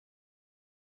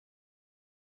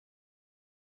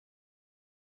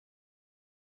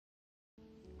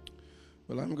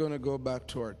Well, I'm going to go back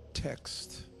to our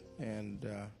text, and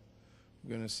we're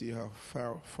going to see how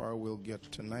far we'll get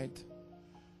tonight.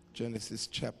 Genesis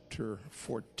chapter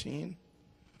 14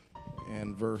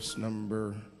 and verse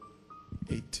number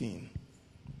 18.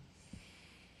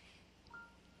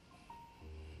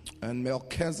 And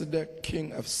Melchizedek,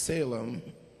 king of Salem,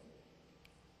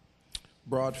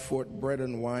 brought forth bread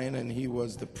and wine, and he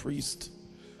was the priest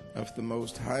of the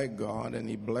Most High God, and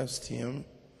he blessed him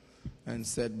and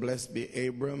said, Blessed be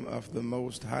Abram of the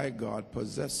Most High God,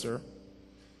 possessor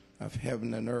of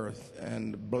heaven and earth,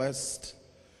 and blessed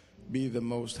be the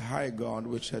Most High God,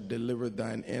 which had delivered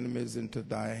thine enemies into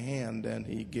thy hand. And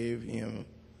he gave him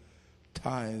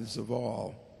tithes of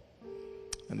all.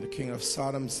 And the king of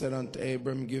Sodom said unto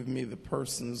Abram, Give me the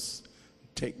persons,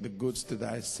 take the goods to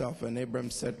thyself. And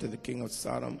Abram said to the king of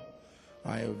Sodom,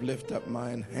 I have lifted up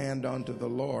mine hand unto the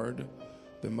Lord,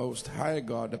 the Most High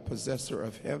God, the possessor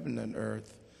of heaven and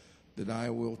earth, that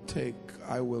I will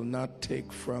not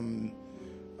take from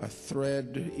a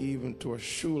thread even to a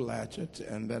shoe latchet,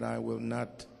 and that I will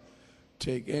not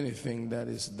take anything that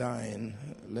is thine,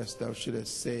 lest thou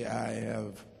shouldest say, I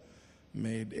have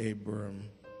made Abram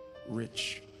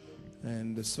rich.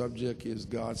 And the subject is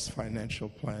God's financial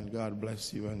plan. God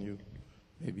bless you, and you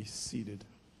may be seated.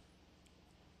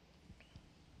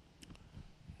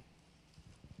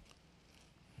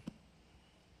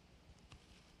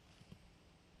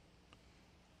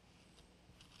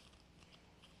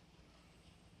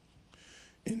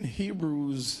 In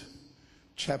Hebrews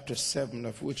chapter 7,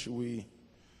 of which we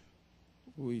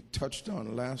touched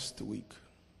on last week,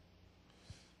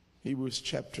 Hebrews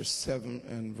chapter 7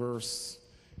 and verse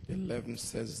 11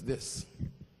 says this: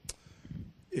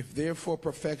 If therefore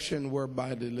perfection were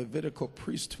by the Levitical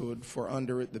priesthood, for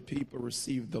under it the people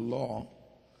received the law,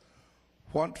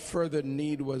 what further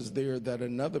need was there that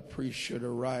another priest should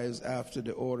arise after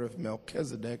the order of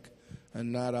Melchizedek,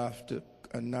 and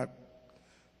not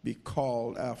be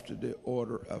called after the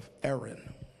order of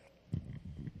Aaron?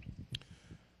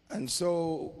 And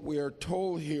so we are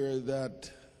told here that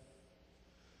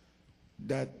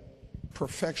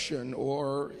perfection,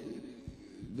 or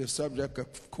the subject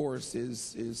of course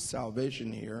is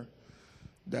salvation here,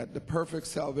 that the perfect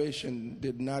salvation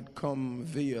did not come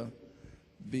via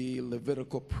the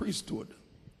Levitical priesthood,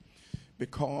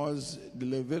 because the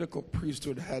Levitical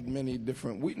priesthood had many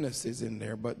different weaknesses in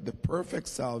there. But the perfect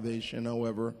salvation,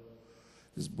 however,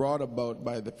 is brought about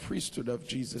by the priesthood of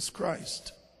Jesus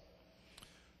Christ.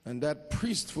 And that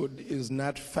priesthood is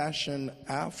not fashioned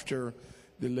after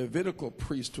the Levitical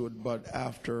priesthood, but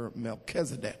after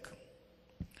Melchizedek.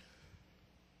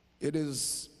 It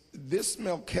is this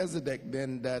Melchizedek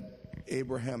then that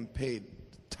Abraham paid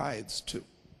tithes to.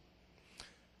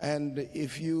 And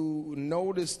if you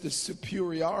notice the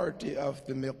superiority of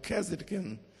the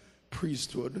Melchizedekan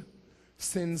priesthood,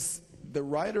 since the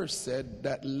writer said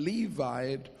that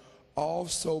Levi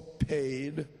also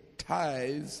paid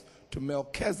tithes to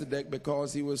Melchizedek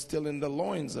because he was still in the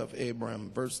loins of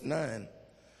Abraham, verse 9.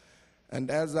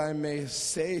 And as I may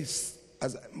so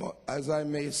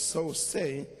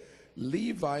say,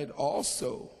 Levi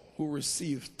also, who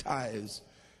received tithes,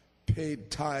 paid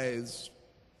tithes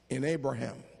in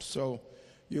Abraham. So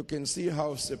you can see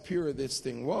how superior this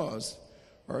thing was,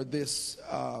 or this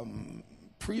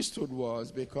priesthood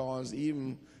was, because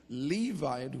even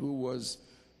Levi, who was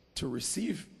to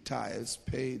receive tithes,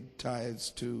 paid tithes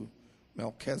to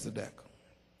Melchizedek.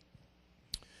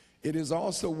 It is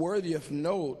also worthy of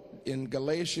note in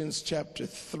Galatians chapter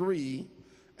 3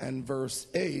 and verse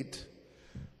 8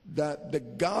 that the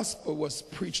gospel was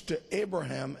preached to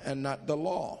Abraham and not the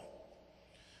law.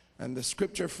 And the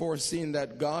scripture, foreseeing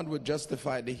that God would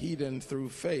justify the heathen through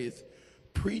faith,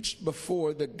 preached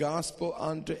before the gospel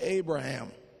unto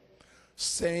Abraham,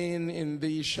 saying, In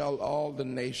thee shall all the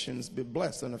nations be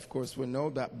blessed. And of course we know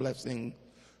that blessing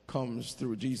comes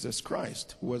through Jesus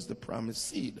Christ, who was the promised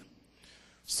seed.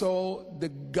 So the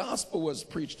gospel was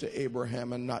preached to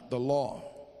Abraham and not the law.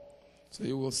 So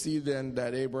you will see then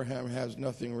that Abraham has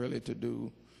nothing really to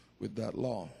do with that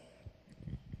law.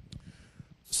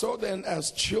 So then,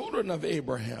 as children of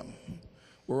Abraham,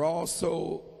 we're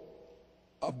also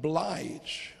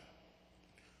obliged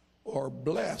or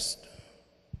blessed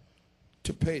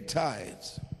to pay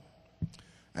tithes.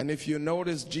 And if you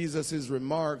notice Jesus'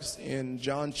 remarks in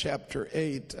John chapter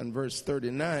 8 and verse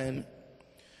 39,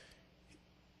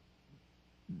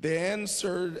 they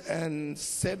answered and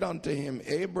said unto him,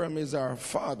 Abraham is our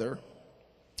father.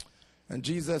 And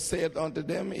Jesus said unto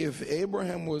them, If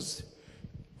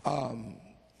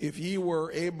ye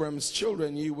were Abraham's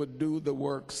children, ye would do the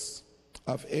works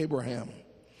of Abraham.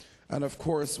 And of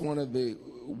course, one of the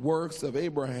works of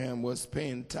Abraham was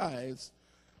paying tithes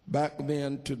back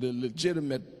then to the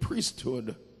legitimate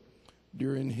priesthood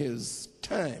during his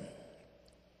time.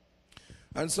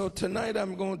 And so tonight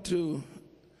I'm going to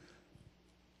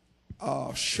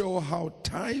show how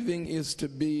tithing is to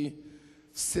be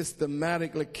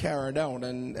systematically carried out.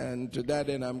 And to that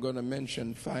end, I'm going to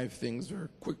mention 5 things very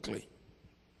quickly.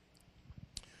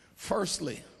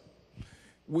 Firstly,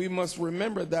 we must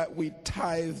remember that we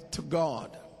tithe to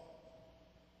God.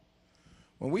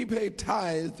 When we pay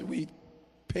tithes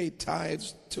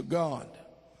to God.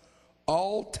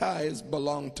 All tithes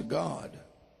belong to God.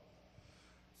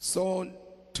 So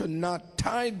to not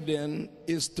tithe then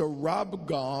is to rob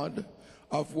God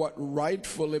of what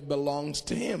rightfully belongs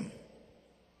to him.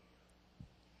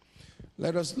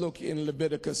 Let us look in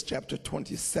Leviticus chapter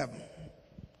 27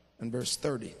 and verse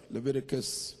 30.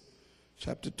 Leviticus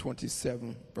chapter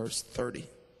 27, verse 30.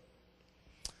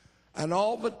 And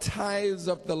all the tithes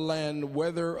of the land,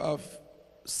 whether of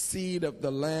seed of the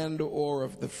land or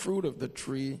of the fruit of the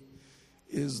tree,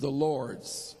 is the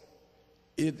Lord's.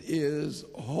 It is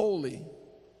holy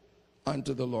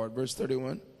unto the Lord. Verse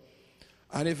 31.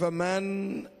 And if a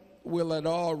man will at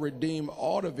all redeem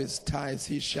aught of his tithes,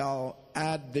 he shall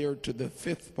add thereto the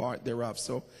 5th part thereof.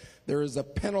 So there is a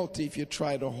penalty if you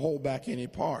try to hold back any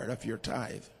part of your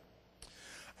tithe.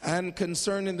 And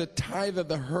concerning the tithe of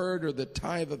the herd or the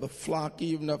tithe of the flock,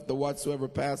 even of the whatsoever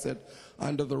passeth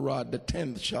under the rod, the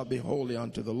 10th shall be holy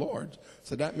unto the Lord.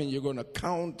 So that means you're going to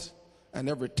count, and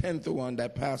every 10th one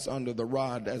that pass under the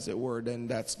rod, as it were, then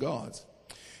that's God's.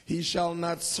 He shall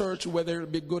not search whether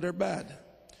it be good or bad.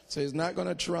 So he's not going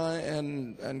to try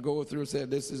and go through and say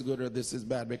this is good or this is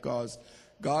bad, because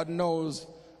God knows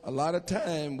a lot of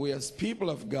time we as people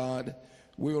of God,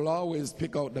 we will always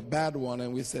pick out the bad one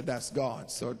and we say that's God.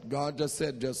 So God just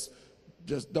said,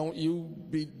 just don't you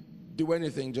do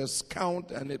anything, just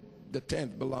count, and the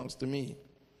 10th belongs to me.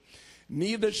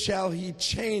 Neither shall he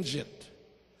change it.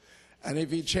 And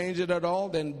if he change it at all,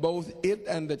 then both it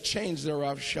and the change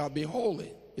thereof shall be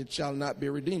holy. It shall not be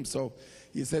redeemed. So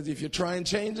he says, if you try and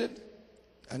change it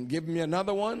and give me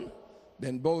another one,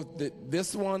 then both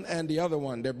this one and the other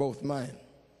one, they're both mine.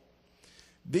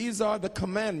 These are the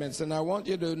commandments, and I want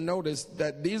you to notice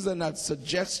that these are not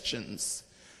suggestions.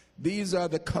 These are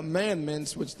the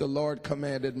commandments which the Lord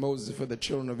commanded Moses for the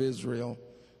children of Israel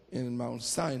in Mount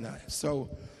Sinai.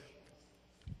 So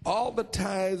all the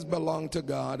tithes belong to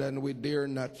God, and we dare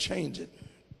not change it.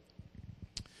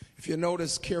 If you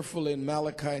notice carefully in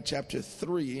Malachi chapter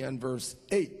 3 and verse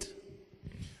 8,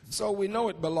 so we know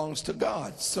it belongs to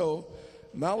God. So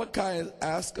Malachi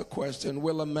asks a question,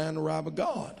 will a man rob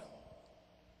God?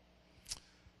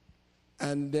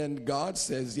 And then God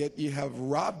says, yet ye have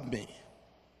robbed me.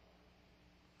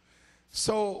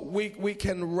 So we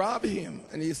can rob him.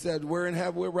 And he said, wherein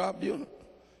have we robbed you? You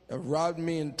have robbed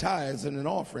me in tithes and in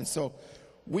offerings. So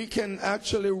we can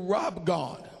actually rob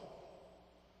God.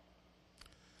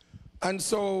 And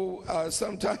so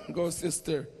some time ago,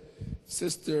 Sister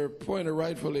Pointer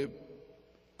rightfully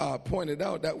pointed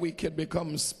out that we can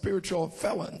become spiritual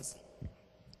felons.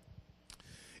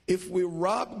 If we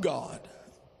rob God,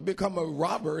 become a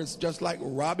robber, it's just like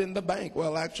robbing the bank.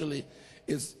 Well, actually,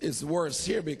 it's worse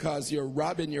here because you're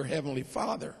robbing your heavenly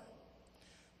Father,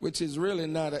 which is really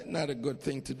not a good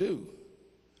thing to do.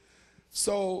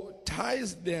 So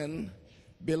tithes then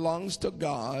belongs to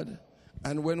God,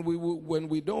 and when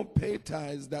we don't pay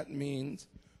tithes, that means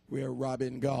we are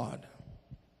robbing God.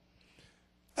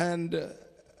 And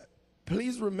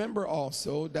please remember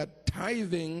also that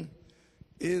tithing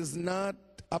is not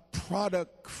a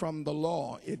product from the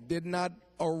law. It did not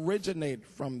originate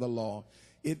from the law.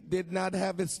 It did not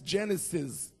have its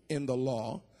genesis in the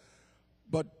law.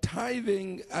 But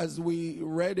tithing, as we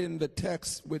read in the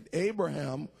text with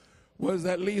Abraham, was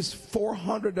at least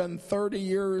 430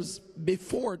 years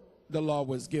before the law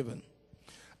was given.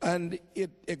 And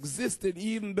it existed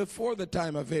even before the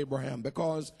time of Abraham,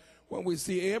 because when we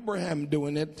see Abraham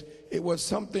doing it, it was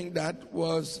something that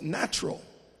was natural.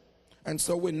 And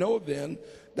so we know then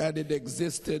that it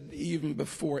existed even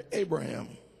before Abraham.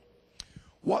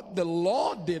 What the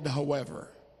law did, however,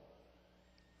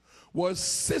 was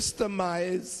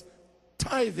systemize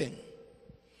tithing.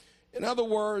 In other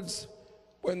words,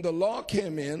 when the law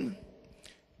came in,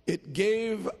 it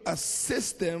gave a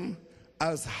system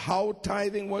as how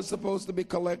tithing was supposed to be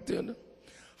collected,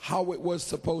 how it was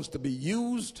supposed to be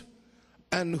used,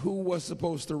 and who was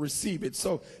supposed to receive it.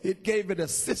 So it gave it a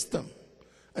system.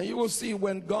 And you will see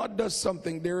when God does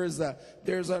something, there's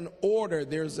an order,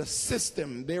 there's a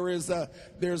system, there's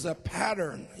a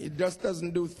pattern. He just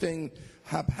doesn't do things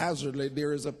haphazardly.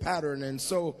 There is a pattern. And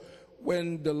so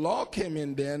when the law came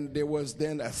in, then there was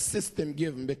then a system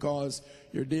given, because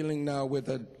you're dealing now with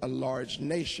a large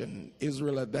nation.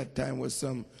 Israel at that time was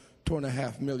some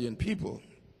 2.5 million people.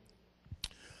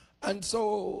 And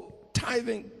so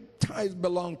tithes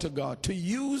belong to God. To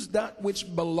use that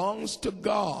which belongs to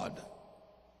God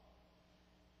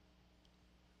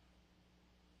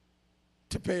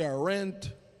to pay our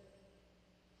rent,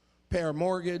 pay our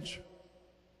mortgage,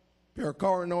 pay our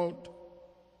car note,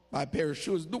 buy a pair of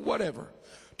shoes, do whatever.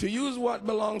 To use what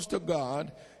belongs to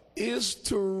God is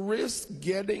to risk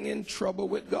getting in trouble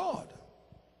with God.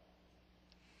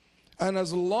 And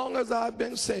as long as I've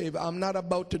been saved, I'm not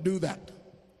about to do that.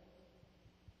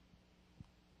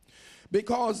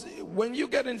 Because when you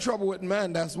get in trouble with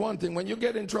man, that's one thing. When you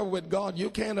get in trouble with God, you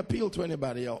can't appeal to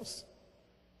anybody else.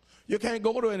 You can't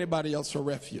go to anybody else for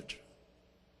refuge.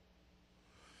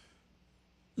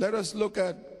 Let us look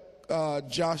at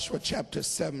Joshua chapter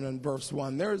 7 and verse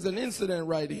 1. There is an incident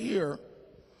right here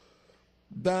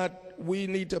that we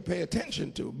need to pay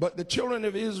attention to. But the children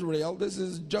of Israel, this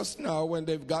is just now when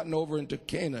they've gotten over into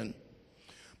Canaan,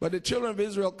 but the children of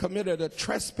Israel committed a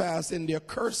trespass in the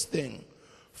accursed thing.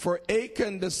 For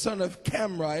Achan, the son of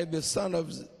Camri, the son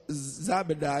of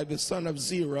Zabadi, the son of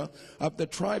Zerah, of the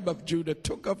tribe of Judah,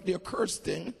 took up the accursed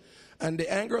thing, and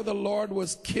the anger of the Lord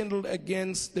was kindled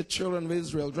against the children of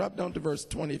Israel. Drop down to verse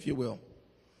 20, if you will.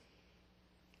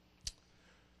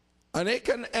 And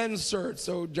Achan answered.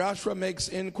 So Joshua makes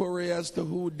inquiry as to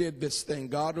who did this thing.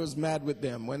 God was mad with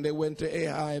them. When they went to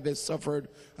Ai, they suffered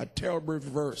a terrible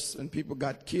reverse, and people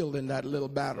got killed in that little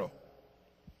battle.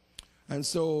 And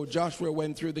so Joshua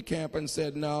went through the camp and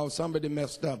said, now somebody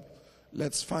messed up.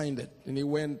 Let's find it. And he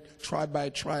went tribe by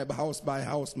tribe, house by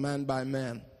house, man by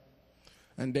man.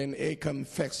 And then Achan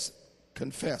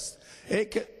confessed.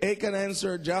 Achan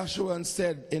answered Joshua and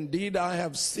said, indeed I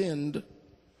have sinned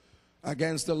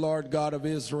against the Lord God of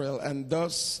Israel, and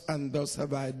thus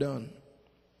have I done.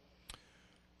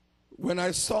 When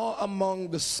I saw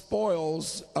among the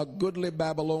spoils a goodly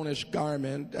Babylonish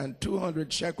garment, and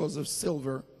 200 shekels of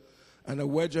silver, and a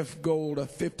wedge of gold of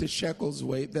 50 shekels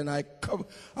weight, then I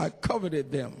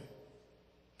coveted them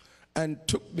and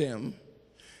took them,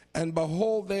 and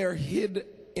behold, they are hid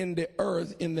in the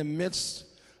earth in the midst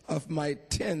of my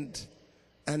tent,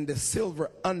 and the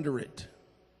silver under it.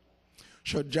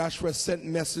 So Joshua sent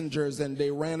messengers, and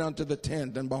they ran unto the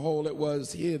tent, and behold, it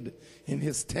was hid in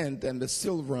his tent, and the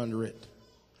silver under it.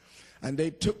 And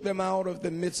they took them out of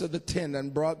the midst of the tent,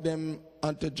 and brought them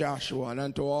unto Joshua and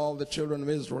unto all the children of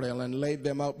Israel, and laid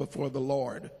them out before the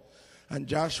Lord. And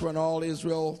Joshua and all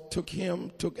Israel took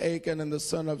Achan and the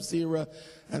son of Zerah,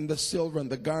 and the silver, and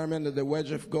the garment, and the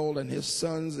wedge of gold, and his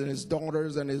sons, and his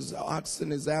daughters, and his oxen,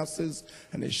 his asses,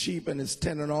 and his sheep, and his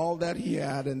tent, and all that he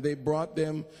had, and they brought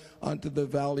them unto the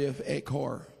valley of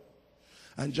Achor.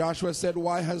 And Joshua said,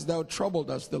 why hast thou troubled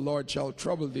us? The Lord shall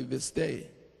trouble thee this day.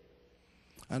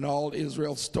 And all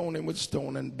Israel stoned him with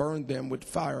stone, and burned them with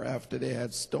fire after they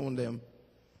had stoned them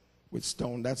with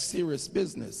stone. That's serious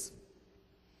business,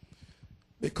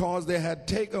 because they had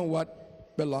taken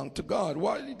what belonged to God.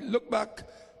 Well, look back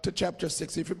to chapter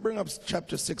 6. If you bring up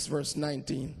chapter 6, verse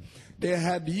 19, they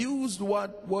had used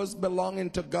what was belonging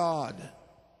to God.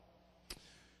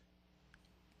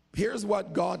 Here's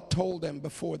what God told them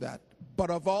before that. But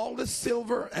of all the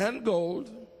silver and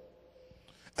gold,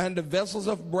 and the vessels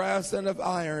of brass and of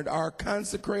iron are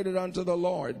consecrated unto the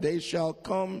Lord, they shall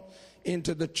come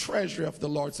into the treasury of the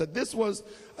Lord. So this was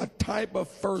a type of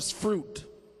first fruit.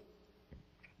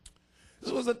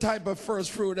 This was a type of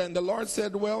first fruit, and the Lord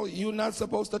said, well, you're not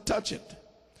supposed to touch it.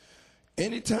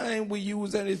 Anytime we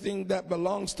use anything that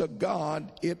belongs to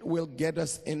God, it will get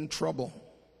us in trouble.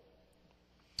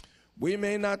 We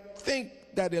may not think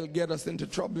that it'll get us into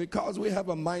trouble, because we have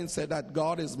a mindset that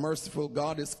God is merciful,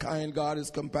 God is kind, God is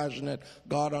compassionate,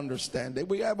 God understands.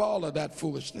 We have all of that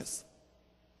foolishness.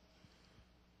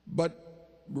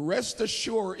 But rest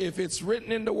assured, if it's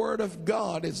written in the Word of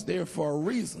God, it's there for a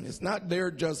reason. It's not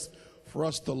there just for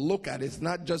us to look at. It's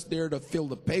not just there to fill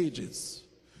the pages.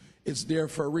 It's there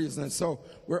for a reason. And so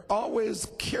we're always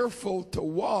careful to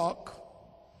walk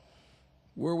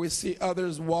where we see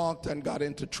others walked and got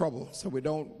into trouble. So we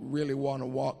don't really want to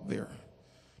walk there,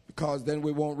 because then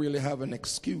we won't really have an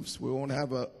excuse. We won't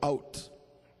have an out.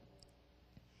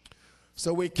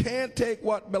 So we can't take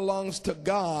what belongs to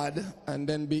God and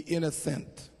then be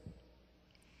innocent.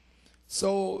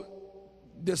 So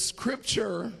the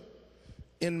scripture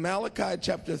in Malachi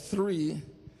chapter 3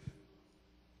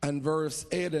 and verse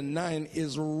 8 and 9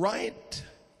 is right.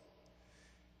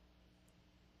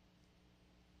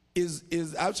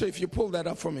 Is actually, if you pull that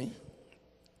up for me,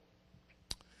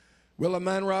 Will a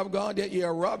man rob God? Yet ye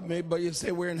have robbed me. But you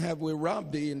say, wherein have we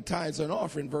robbed thee? In tithes and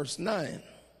offering. Verse 9.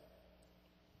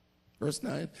 Verse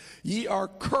 9. Ye are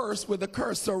cursed with a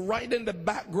curse. So right in the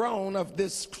background of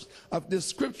this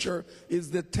scripture is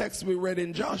the text we read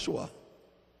in Joshua,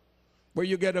 where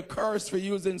you get a curse for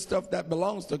using stuff that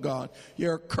belongs to God.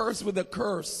 You're cursed with a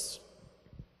curse.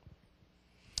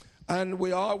 And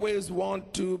we always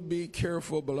want to be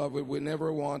careful, beloved. We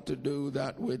never want to do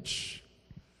that which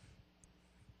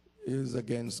is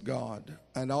against God.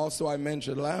 And also I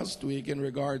mentioned last week in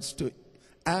regards to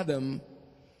Adam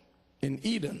in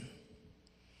Eden.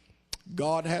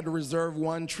 God had reserved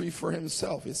one tree for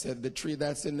himself. He said, the tree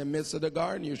that's in the midst of the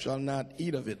garden, you shall not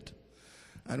eat of it.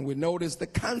 And we notice the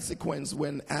consequence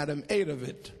when Adam ate of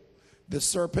it. The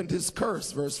serpent is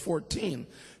cursed, verse 14.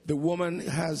 The woman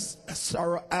has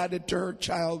sorrow added to her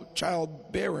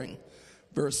childbearing.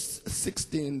 Verse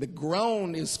 16, the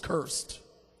ground is cursed.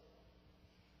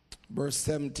 Verse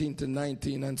 17 to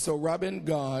 19. And so robbing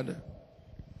God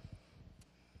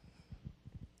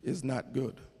is not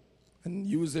good. And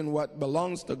using what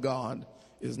belongs to God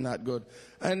is not good.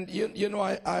 And you know,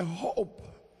 I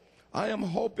am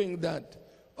hoping that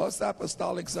us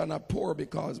apostolics are not poor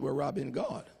because we're robbing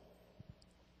God.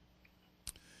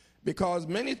 Because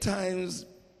many times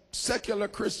secular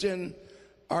Christians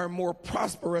are more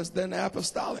prosperous than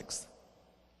apostolics.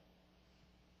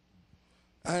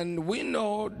 And we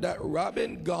know that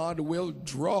robbing God will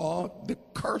draw the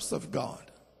curse of God.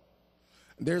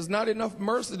 There's not enough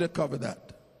mercy to cover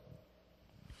that.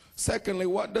 Secondly,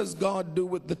 what does God do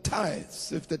with the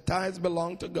tithes? If the tithes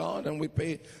belong to God and we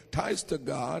pay tithes to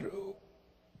God,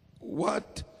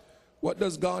 what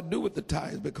does God do with the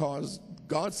tithes? Because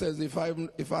God says, if I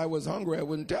was hungry, I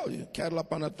wouldn't tell you. Cattle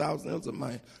upon 1,000 hills of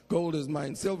mine. Gold is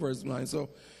mine. Silver is mine. So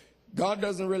God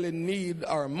doesn't really need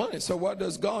our money. So what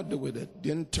does God do with it?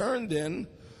 In turn, then,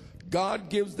 God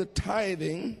gives the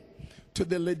tithing to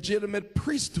the legitimate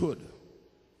priesthood,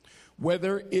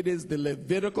 whether it is the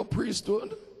Levitical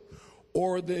priesthood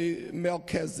or the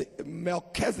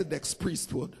Melchizedek's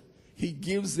priesthood. He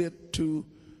gives it to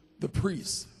the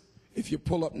priests. If you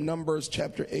pull up Numbers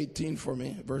chapter 18 for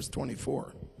me, verse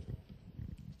 24.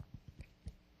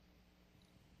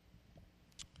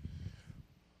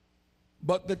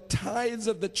 But the tithes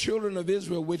of the children of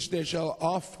Israel, which they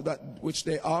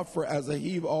offer as a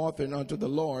heave offering unto the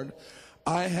Lord,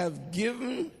 I have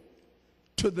given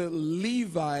to the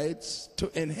Levites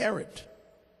to inherit.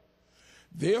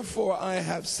 Therefore I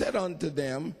have said unto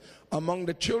them, among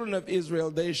the children of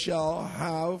Israel they shall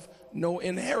have no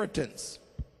inheritance.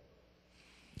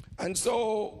 And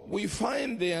so we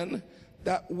find then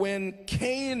that when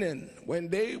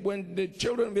the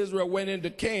children of Israel went into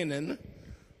Canaan,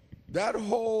 that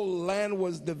whole land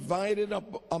was divided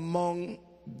up among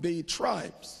the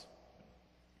tribes.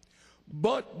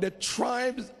 But the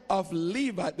tribes of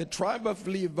Levi, the tribe of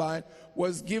Levi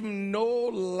was given no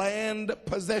land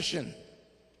possession.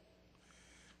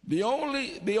 The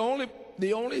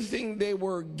only thing they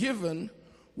were given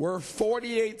were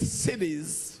 48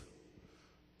 cities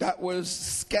that was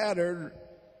scattered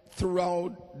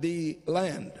throughout the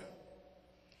land.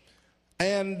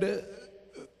 And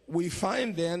we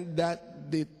find then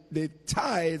that the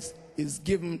tithes is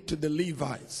given to the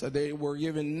Levites. So they were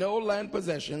given no land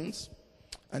possessions,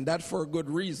 and that for a good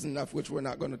reason, of which we're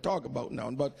not going to talk about now.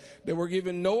 But they were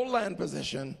given no land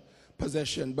possession,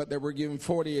 but they were given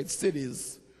 48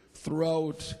 cities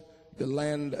throughout the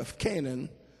land of Canaan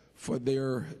for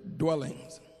their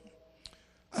dwellings.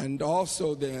 And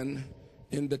also then,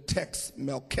 in the text,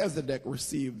 Melchizedek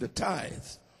received the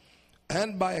tithes.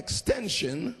 And by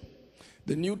extension,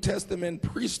 the New Testament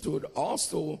priesthood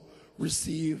also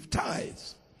received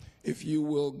tithes. If you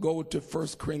will go to 1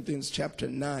 Corinthians chapter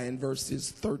 9,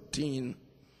 verses 13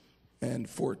 and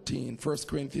 14. 1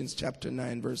 Corinthians chapter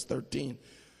 9, verse 13.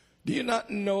 Do you not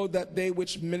know that they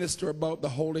which minister about the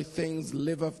holy things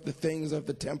live of the things of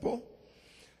the temple?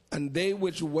 And they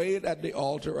which wait at the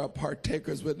altar are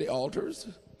partakers with the altars?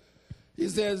 He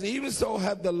says, even so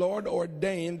hath the Lord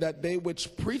ordained that they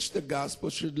which preach the gospel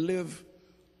should live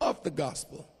of the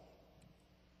gospel.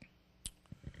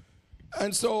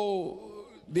 And so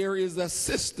there is a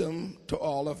system to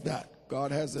all of that.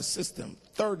 God has a system.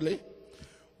 Thirdly,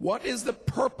 what is the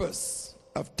purpose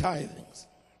of tithings?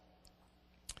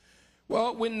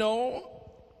 Well, we know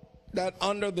that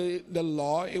under the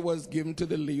law, it was given to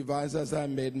the Levites, as I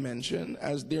made mention,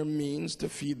 as their means to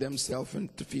feed themselves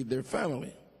and to feed their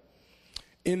family.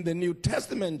 In the New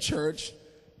Testament church,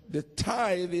 the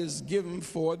tithe is given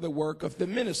for the work of the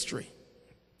ministry.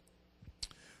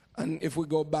 And if we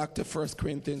go back to 1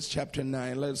 Corinthians chapter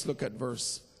 9, let's look at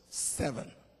verse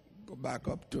 7. Go back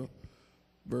up to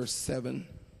verse 7.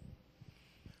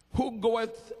 Who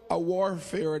goeth a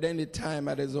warfare at any time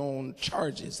at his own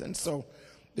charges? And so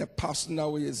the apostle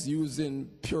now is using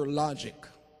pure logic.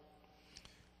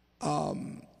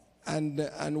 And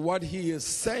what he is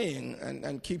saying,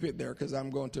 and keep it there because I'm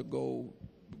going to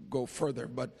go further,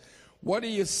 but what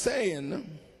he is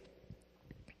saying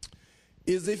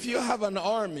is if you have an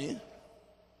army,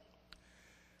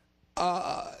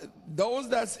 those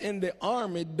that's in the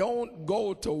army don't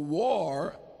go to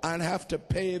war and have to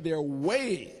pay their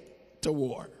way to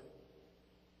war.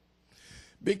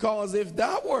 Because if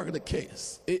that were the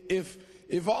case, if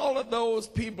all of those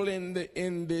people in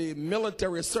the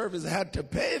military service had to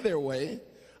pay their way,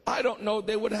 I don't know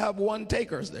they would have one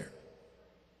takers there.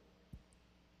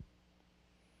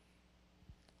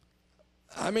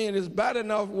 I mean, it's bad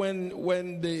enough when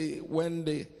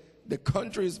the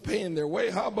country is paying their way.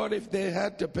 How about if they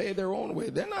had to pay their own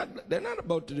way? They're not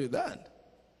about to do that.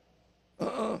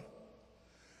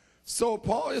 So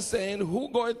Paul is saying, who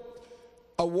goeth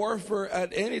a warfare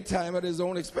at any time at his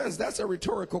own expense? That's a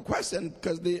rhetorical question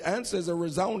because the answer is a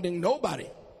resounding nobody.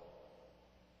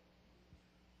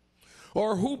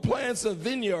 Or who plants a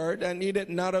vineyard and eateth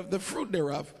not of the fruit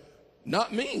thereof?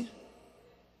 Not me.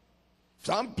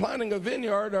 So I'm planting a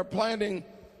vineyard or planting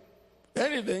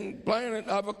anything, planting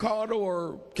avocado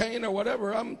or cane or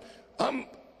whatever. I'm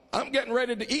getting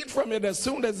ready to eat from it as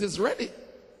soon as it's ready.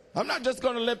 I'm not just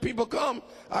going to let people come.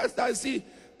 I see.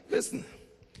 Listen,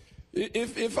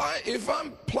 if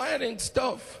I'm planting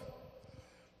stuff,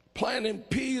 planting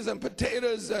peas and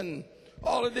potatoes and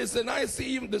all of this, and I see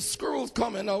even the squirrels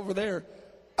coming over there,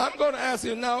 I'm going to ask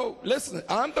you now. Listen,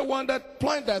 I'm the one that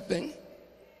planted that thing.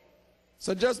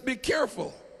 So just be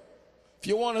careful. If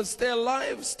you want to stay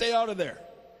alive, stay out of there.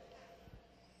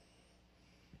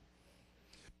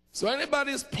 So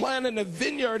anybody's planting a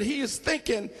vineyard, he is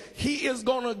thinking he is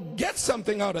going to get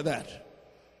something out of that.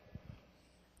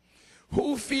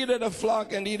 Who feedeth a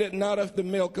flock and eateth not of the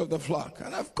milk of the flock?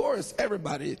 And of course,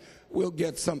 everybody will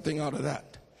get something out of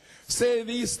that. Say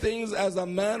these things as a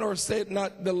man, or say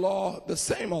not the law the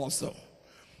same also?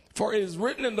 For it is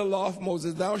written in the law of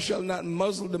Moses, thou shalt not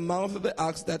muzzle the mouth of the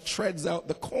ox that treads out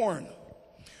the corn.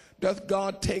 Doth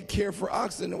God take care for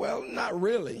oxen? Well, not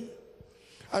really.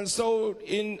 And so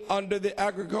under the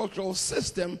agricultural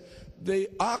system, the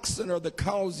oxen or the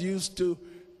cows used to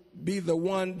be the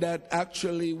one that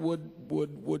actually would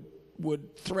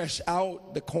thresh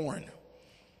out the corn.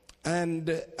 And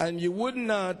you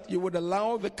would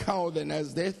allow the cow then,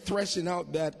 as they're threshing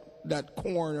out that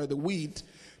corn or the wheat,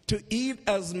 to eat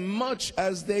as much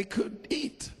as they could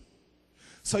eat.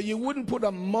 So you wouldn't put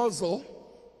a muzzle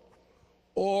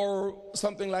or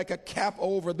something like a cap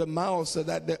over the mouth so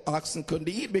that the oxen couldn't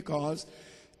eat, because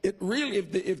it really,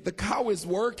 if the cow is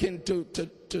working to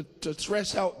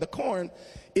thresh out the corn,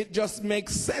 it just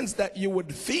makes sense that you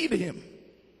would feed him.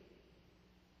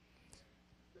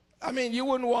 I mean, you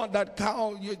wouldn't want that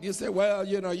cow, you say, well,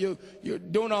 you're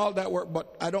doing all that work,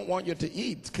 but I don't want you to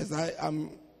eat because I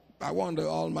want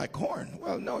all my corn.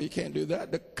 Well, no, you can't do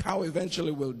that. The cow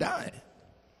eventually will die.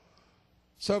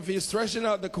 So if he's threshing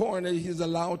out the corn, he's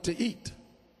allowed to eat.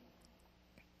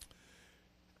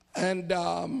 And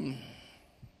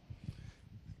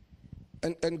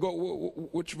go,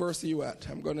 which verse are you at?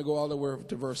 I'm going to go all the way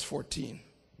to verse 14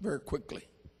 very quickly.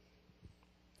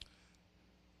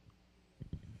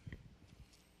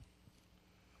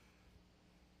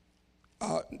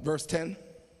 Verse 10.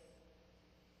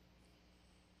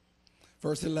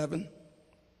 Verse 11.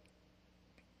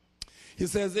 He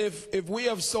says, if we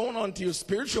have sown unto you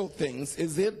spiritual things,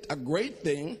 is it a great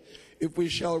thing if we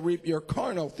shall reap your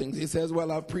carnal things? He says,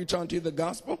 well, I've preached unto you the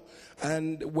gospel,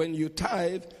 and when you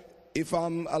tithe, if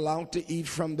I'm allowed to eat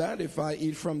from that, if I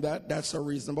eat from that, that's a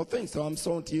reasonable thing. So I'm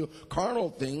sowing to you carnal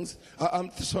things,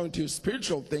 I'm sowing to you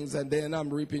spiritual things, and then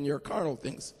I'm reaping your carnal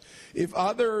things. If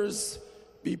others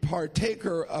be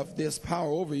partaker of this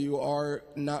power over you, or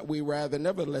not we rather,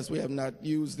 nevertheless we have not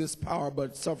used this power,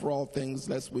 but suffer all things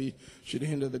lest we should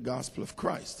hinder the gospel of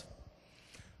Christ.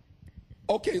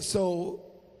 Okay, so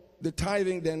the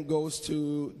tithing then goes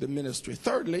to the ministry.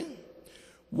 Thirdly,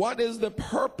 what is the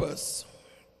purpose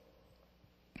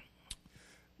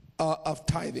of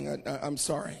tithing? I'm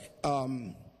sorry.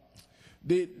 The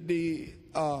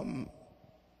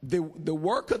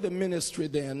work of the ministry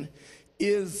then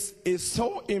is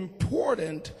so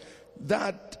important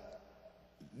that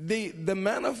the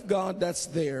man of God that's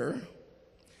there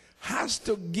has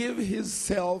to give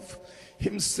himself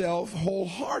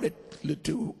wholeheartedly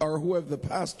to, or whoever the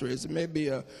pastor is, it may be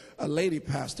a lady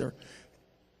pastor,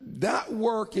 that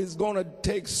work is going to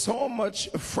take so much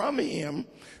from him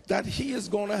that he is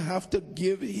going to have to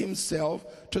give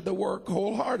himself to the work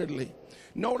wholeheartedly.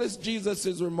 Notice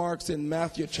Jesus' remarks in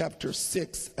Matthew chapter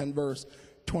 6 and verse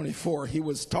 24. He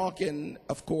was talking,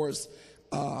 of course,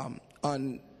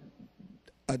 on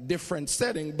a different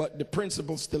setting, but the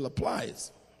principle still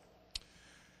applies.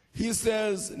 He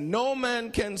says, no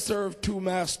man can serve two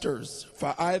masters,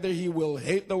 for either he will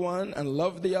hate the one and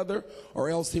love the other, or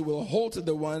else he will hold to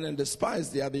the one and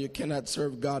despise the other. You cannot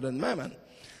serve God and mammon.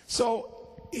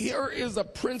 So here is a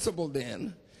principle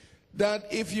then, that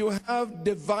if you have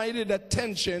divided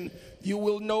attention, you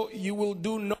will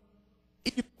do no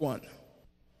either one.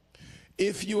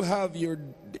 If you have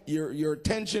your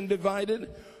attention divided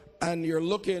and you're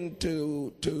looking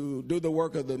to do the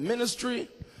work of the ministry,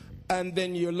 and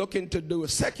then you're looking to do a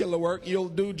secular work, you'll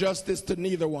do justice to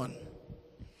neither one.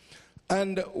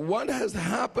 And what has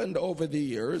happened over the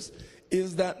years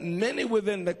is that many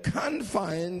within the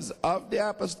confines of the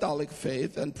apostolic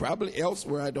faith, and probably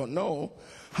elsewhere, I don't know,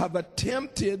 have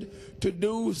attempted to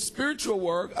do spiritual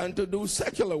work and to do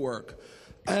secular work.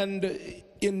 And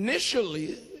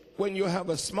initially, when you have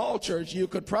a small church, you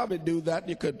could probably do that.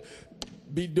 You could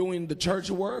be doing the church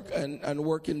work and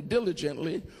working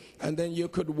diligently, and then you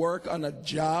could work on a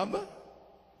job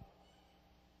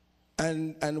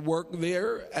and work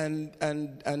there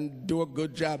and do a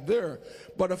good job there.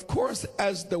 But of course,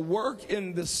 as the work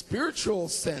in the spiritual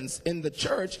sense in the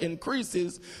church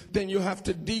increases, then you have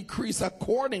to decrease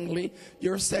accordingly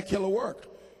your secular work,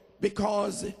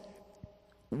 because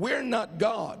we're not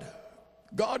God.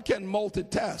 God can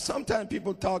multitask. Sometimes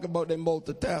people talk about them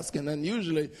multitasking, and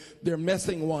usually they're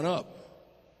messing one up.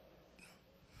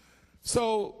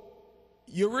 So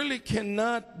you really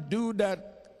cannot do that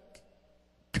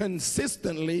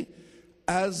consistently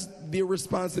as the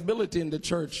responsibility in the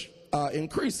church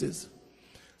increases.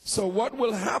 So what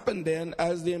will happen then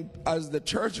as the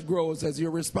church grows, as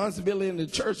your responsibility in the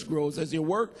church grows, as your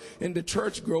work in the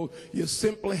church grows, you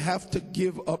simply have to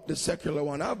give up the secular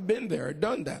one. I've been there,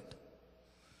 done that.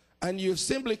 And you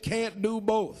simply can't do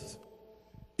both.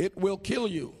 It will kill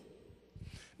you.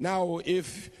 Now,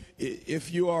 if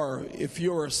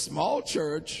you're a small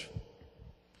church,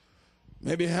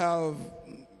 maybe have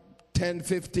 10,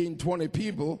 15, 20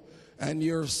 people, and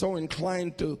you're so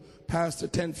inclined to pastor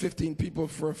 10, 15 people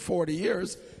for 40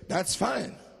 years, that's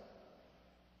fine.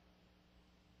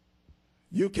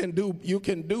 You can do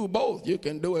both. You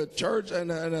can do a church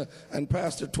and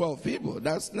pastor 12 people.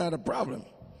 That's not a problem.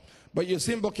 But you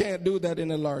simply can't do that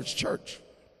in a large church.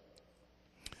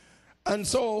 And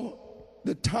so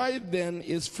the tithe then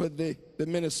is for the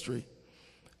ministry.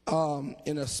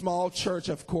 In a small church,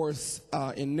 of course,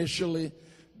 initially,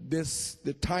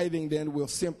 the tithing then will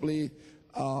simply,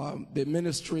 the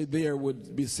ministry there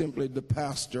would be simply the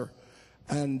pastor.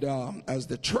 And as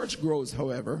the church grows,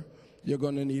 however, you're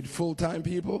going to need full-time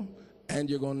people and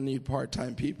you're going to need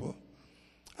part-time people.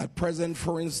 At present,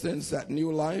 for instance, at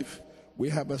New Life, we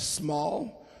have a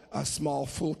small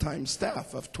full-time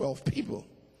staff of 12 people,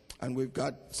 and we've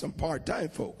got some part-time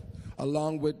folk,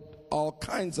 along with all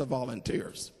kinds of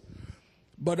volunteers.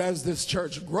 But as this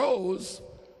church grows,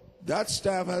 that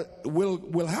staff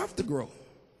will have to grow,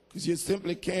 because you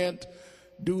simply can't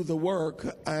do the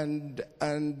work and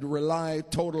rely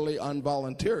totally on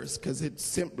volunteers, because it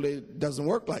simply doesn't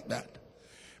work like that.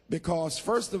 Because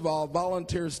first of all,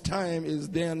 volunteers' time is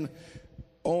then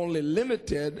only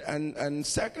limited, and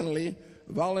secondly,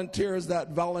 volunteers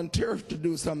that volunteer to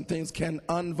do some things can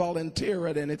unvolunteer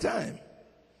at any time.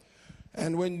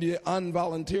 And when you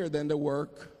unvolunteer, then the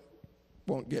work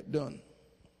won't get done.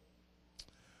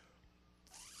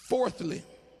 Fourthly,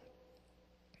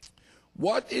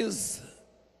 what is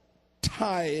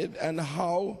tithe and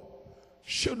how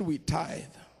should we tithe?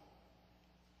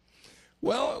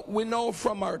 Well, we know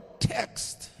from our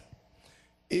text,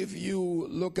 if you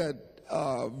look at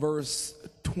verse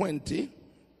 20,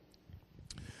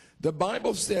 the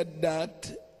Bible said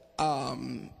that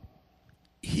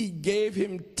he gave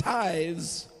him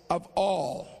tithes of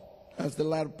all. That's the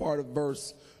latter part of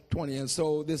verse 20. And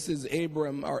so this is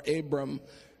Abram,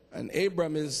 and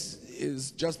Abram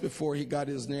is just before he got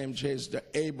his name changed to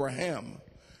Abraham.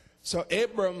 So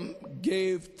Abram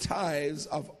gave tithes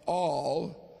of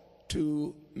all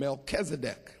to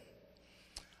Melchizedek.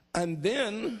 And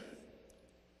then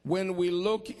when we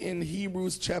look in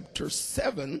Hebrews chapter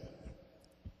 7,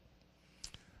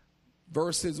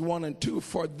 verses 1 and 2,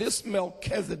 for this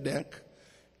Melchizedek,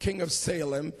 king of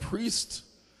Salem, priest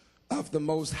of the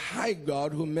Most High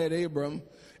God, who met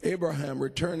Abraham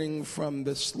returning from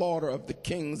the slaughter of the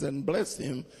kings and blessed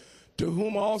him, to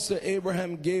whom also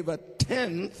Abraham gave a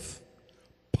 10th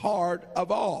part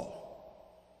of all.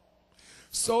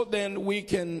 So then we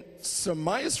can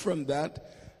surmise from that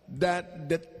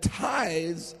the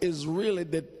tithes is really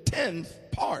the 10th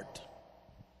part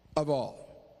of all.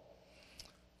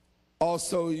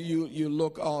 Also, you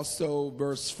look also,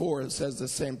 verse 4, it says the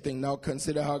same thing. Now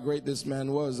consider how great this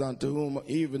man was, unto whom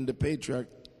even the patriarch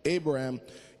Abraham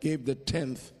gave the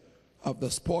 10th of the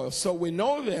spoil. So we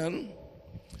know then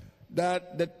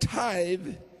that the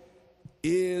tithe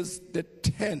is the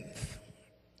 10th.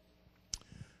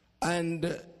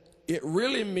 And it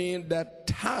really means that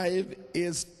tithe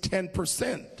is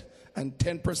 10%, and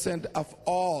 10% of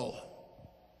all.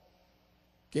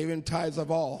 Giving tithes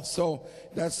of all. So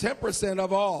that's 10%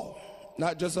 of all,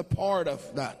 not just a part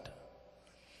of that.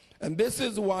 And this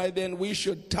is why then we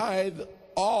should tithe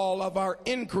all of our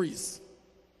increase.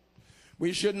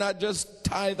 We should not just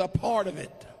tithe a part of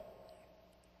it.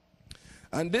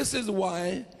 And this is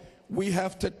why we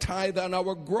have to tithe on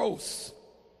our gross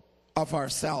of our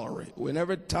salary. We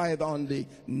never tithe on the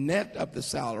net of the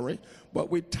salary,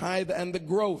 but we tithe on the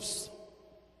gross.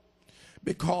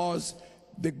 Because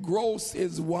the gross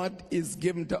is what is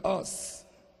given to us.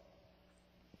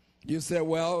 You say,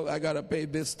 well, I got to pay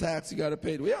this tax, you got to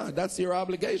pay. Yeah, that's your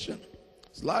obligation.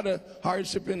 There's a lot of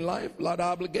hardship in life, a lot of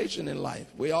obligation in life.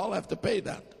 We all have to pay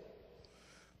that.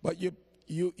 But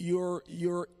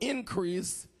your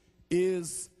increase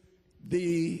is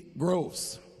the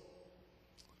gross.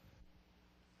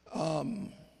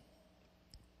 Don't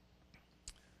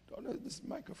know, this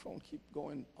microphone keep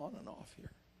going on and off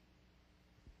here.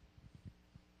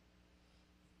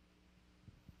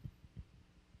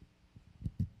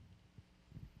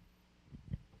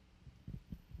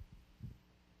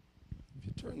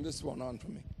 Turn this one on for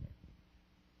me.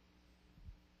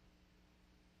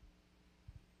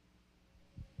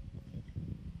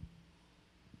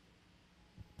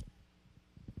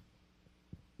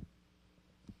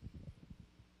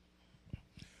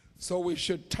 So we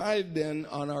should tithe then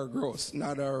on our gross,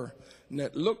 not our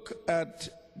net. Look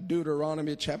at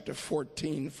Deuteronomy chapter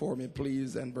 14 for me,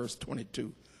 please, and verse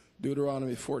 22.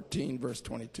 Deuteronomy 14, verse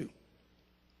 22.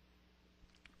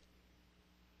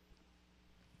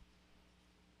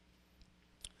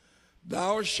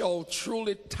 Thou shalt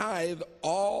truly tithe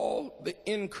all the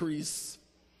increase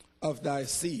of thy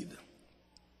seed.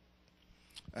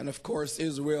 And of course,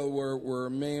 Israel were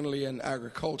mainly an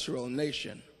agricultural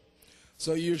nation.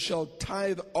 So you shall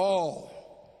tithe all.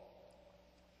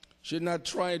 Should not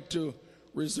try to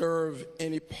reserve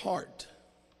any part.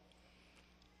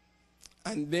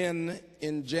 And then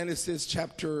in Genesis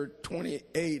chapter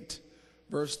 28,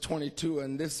 verse 22,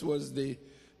 and this was the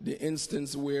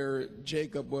instance where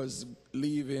Jacob was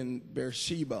leaving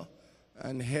Beersheba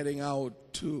and heading out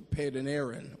to Padan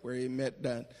Aram, where he met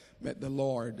the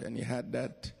Lord, and he had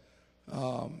that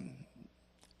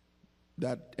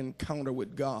encounter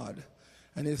with God.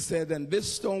 And he said, and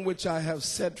this stone which I have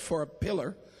set for a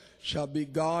pillar shall be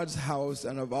God's house,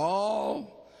 and of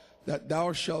all that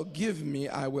thou shalt give me,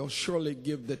 I will surely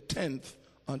give the 10th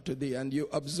unto thee. And you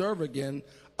observe again,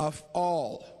 of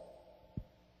all.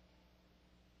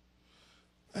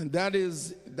 And that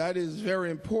is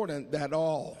very important, that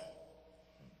all.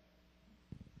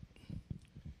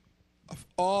 Of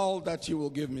all that you will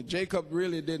give me. Jacob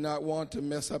really did not want to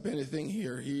mess up anything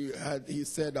here. He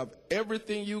said, of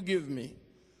everything you give me,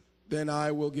 then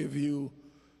I will give you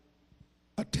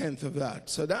a 10th of that.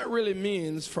 So that really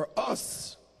means for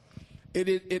us,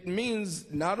 it means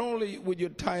not only would you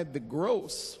tithe the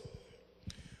gross,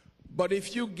 but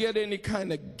if you get any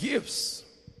kind of gifts,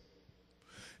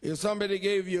 if somebody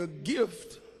gave you a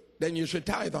gift, then you should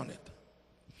tithe on it.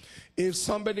 If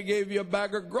somebody gave you a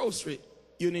bag of grocery,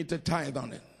 you need to tithe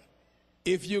on it.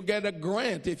 If you get a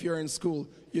grant, if you're in school,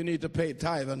 you need to pay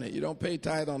tithe on it. You don't pay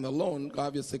tithe on the loan,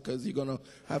 obviously, because you're going to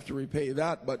have to repay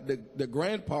that. But the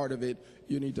grant part of it,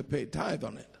 you need to pay tithe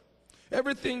on it.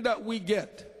 Everything that we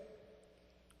get,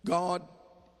 God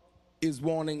is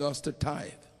wanting us to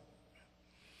tithe.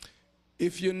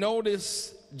 If you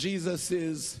notice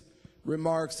Jesus'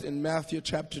 remarks in Matthew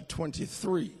chapter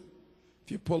 23,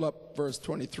 if you pull up verse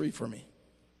 23 for me.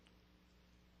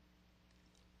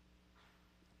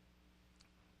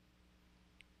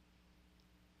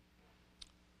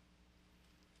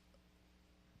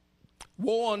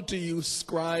 Woe unto you,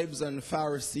 scribes and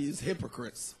Pharisees,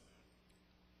 hypocrites!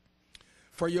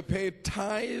 For you pay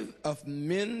tithe of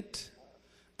mint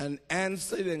and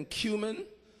anise and cumin,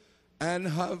 and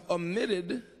have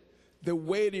omitted the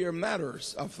weightier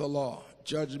matters of the law,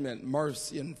 judgment,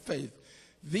 mercy, and faith.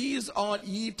 These ought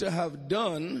ye to have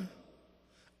done,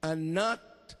 and not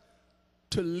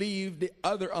to leave the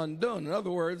other undone. In other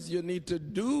words, you need to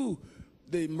do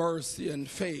the mercy and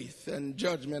faith and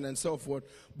judgment and so forth.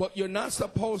 But you're not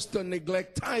supposed to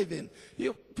neglect tithing.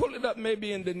 You pull it up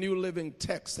maybe in the New Living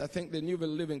Text. I think the New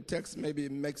Living Text maybe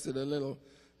makes it a little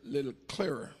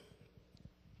clearer.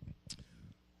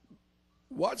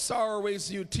 What sorrow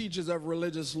awaits you, teachers of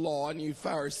religious law, and you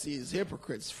Pharisees,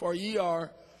 hypocrites, for ye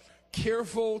are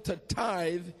careful to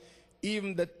tithe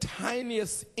even the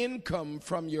tiniest income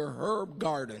from your herb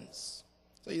gardens.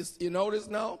 So you notice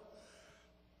now?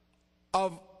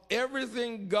 Of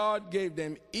everything God gave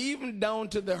them, even down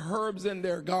to the herbs in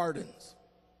their gardens.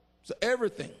 So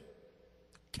everything.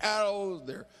 Cattle,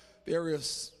 their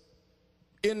various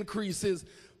increases,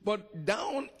 but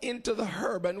down into the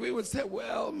herb. And we would say,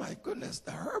 well, my goodness,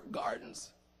 the herb gardens.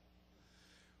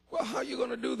 Well, how are you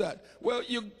going to do that? Well,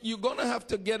 you're going to have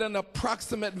to get an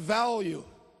approximate value,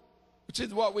 which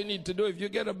is what we need to do. If you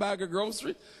get a bag of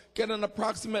groceries, get an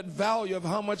approximate value of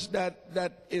how much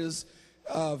that is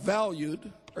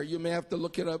valued, or you may have to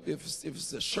look it up if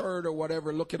it's a shirt or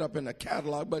whatever, look it up in a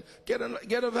catalog, but get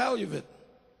a value of it.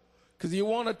 Because you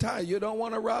want to tithe, you don't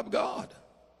want to rob God.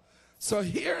 So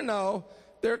here now,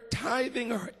 they're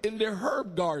tithing in their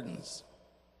herb gardens.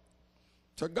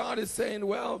 So God is saying,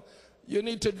 well, you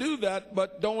need to do that,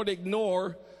 but don't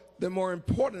ignore the more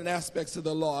important aspects of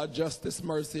the law, justice,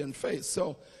 mercy, and faith.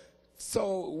 So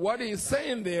what he's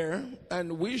saying there,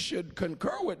 and we should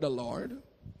concur with the Lord,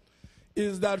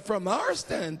 is that from our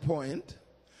standpoint,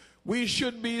 we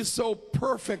should be so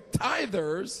perfect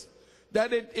tithers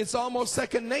that it's almost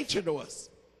second nature to us.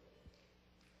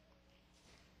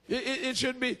 It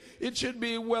should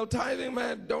be, well, tithing,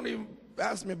 man, don't even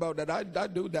ask me about that. I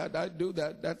do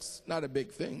that. That's not a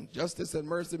big thing. Justice and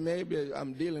mercy, maybe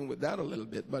I'm dealing with that a little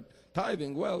bit, but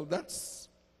tithing, well,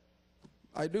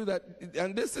 I do that.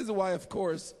 And this is why, of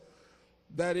course,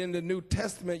 that in the New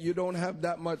Testament you don't have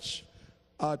that much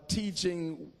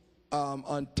teaching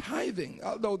on tithing,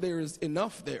 although there is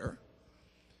enough there,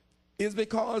 is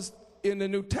because in the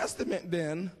New Testament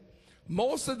then,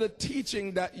 most of the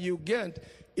teaching that you get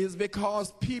is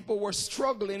because people were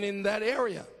struggling in that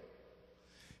area.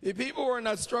 If people were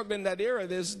not struggling in that area,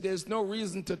 there's no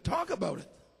reason to talk about it.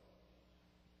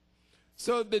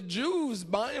 So the Jews,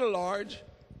 by and large,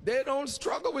 they don't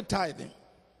struggle with tithing.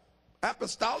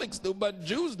 Apostolics do, but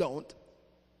Jews don't.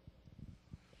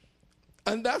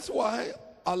 And that's why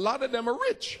a lot of them are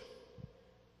rich.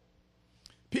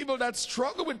 People that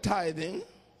struggle with tithing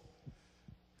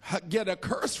get a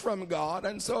curse from God,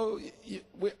 and so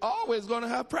we're always going to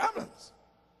have problems.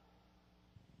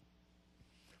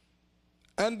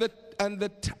 And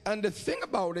the thing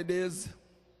about it is,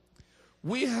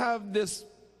 we have this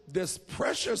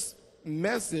precious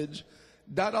message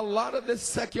that a lot of the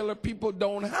secular people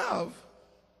don't have.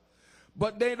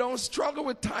 But they don't struggle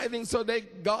with tithing, so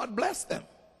God bless them.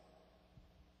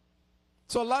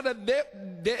 So a lot of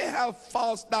they have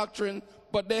false doctrine,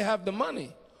 but they have the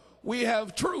money. We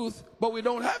have truth, but we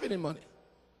don't have any money.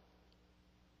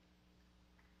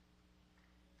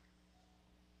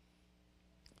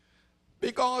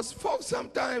 Because folks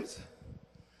sometimes,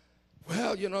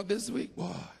 well, this week,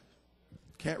 boy,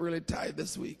 can't really tithe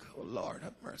this week. Oh, Lord,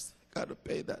 have mercy. Got to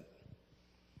pay that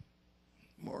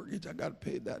mortgage. I got to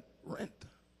pay that rent.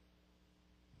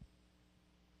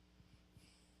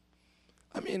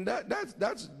 I mean,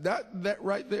 that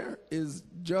right there is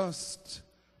just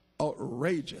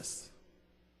outrageous.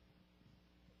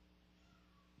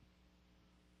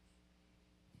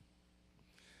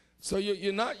 So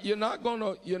you're not going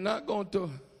to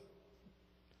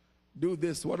do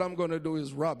this. What I'm going to do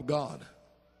is rob God.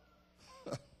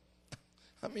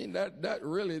 I mean, that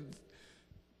really,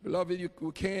 beloved,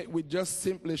 we just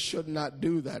simply should not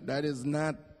do that. That is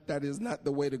not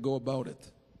the way to go about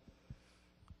it.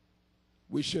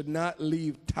 We should not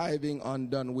leave tithing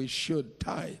undone. We should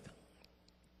tithe.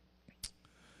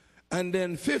 And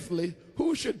then fifthly,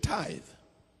 who should tithe?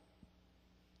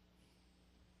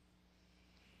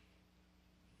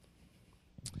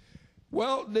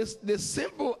 Well, this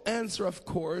simple answer, of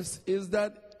course, is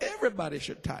that everybody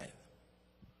should tithe.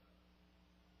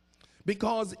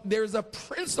 Because there's a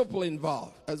principle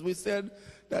involved. As we said,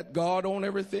 that God owns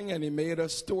everything and he made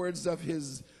us stewards of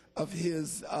his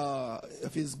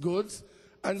goods.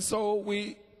 And so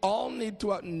we all need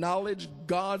to acknowledge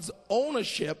God's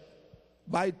ownership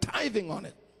by tithing on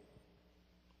it.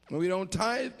 When we don't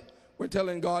tithe, we're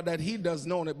telling God that he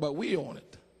doesn't own it, but we own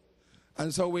it.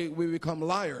 And so we become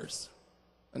liars.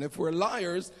 And if we're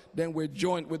liars, then we're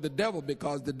joined with the devil,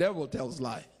 because the devil tells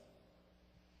lies.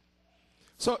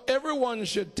 So everyone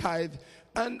should tithe.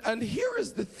 And here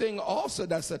is the thing also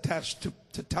that's attached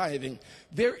to tithing.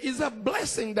 There is a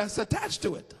blessing that's attached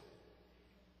to it.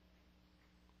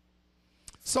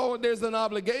 So there's an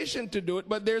obligation to do it,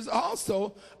 but there's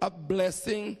also a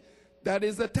blessing that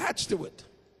is attached to it.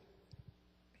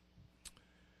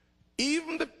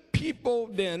 Even the people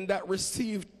then that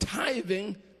receive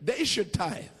tithing, they should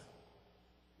tithe.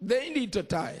 They need to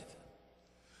tithe.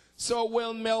 So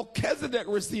when Melchizedek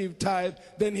received tithe,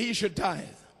 then he should tithe.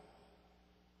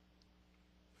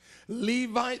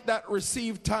 Levite that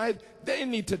received tithe, they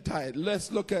need to tithe. Let's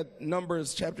look at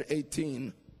Numbers chapter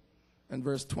 18 and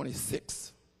verse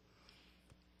 26.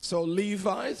 So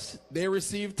Levites, they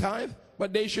receive tithe,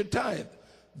 but they should tithe.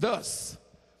 Thus,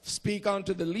 speak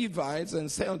unto the Levites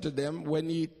and say unto them, when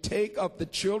ye take of the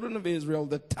children of Israel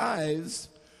the tithes,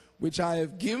 which I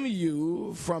have given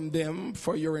you from them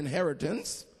for your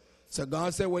inheritance. So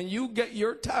God said, when you get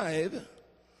your tithe,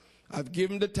 I've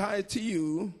given the tithe to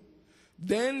you,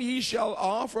 then ye shall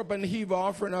offer up and heave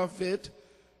offering of it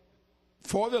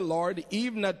for the Lord,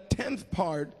 even a tenth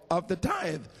part of the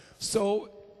tithe.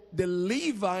 So the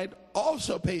Levite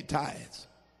also paid tithes.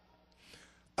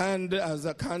 And as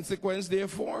a consequence,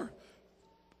 therefore,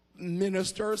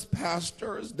 ministers,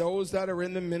 pastors, those that are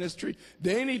in the ministry,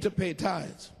 they need to pay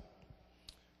tithes.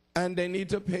 And they need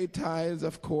to pay tithes,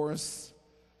 of course,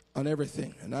 on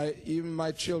everything. And even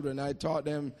my children, I taught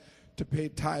them to pay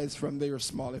tithes from they were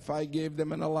small. If I gave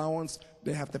them an allowance,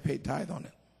 they have to pay tithe on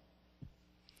it.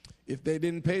 If they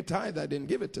didn't pay tithe, I didn't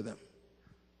give it to them,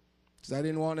 because I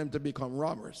didn't want them to become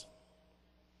robbers.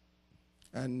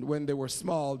 And when they were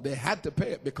small, they had to pay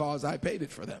it because I paid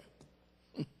it for them.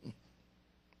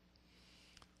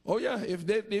 Oh yeah, if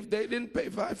they didn't pay,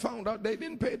 if I found out they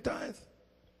didn't pay tithe,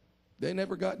 they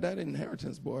never got that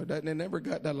inheritance, boy. They never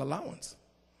got that allowance.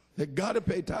 They got to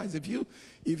pay tithes. If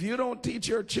you don't teach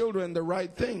your children the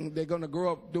right thing, they're going to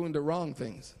grow up doing the wrong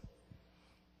things.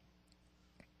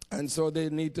 And so they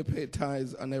need to pay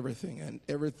tithes on everything. And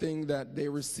everything that they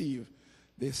receive,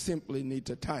 they simply need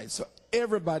to tithe. So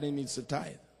everybody needs to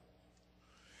tithe.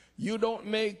 You don't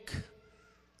make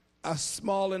a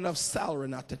small enough salary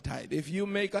not to tithe. If you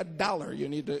make $1, you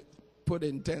need to put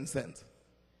in 10 cents.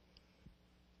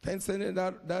 10 cents in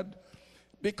that,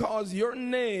 because your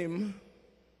name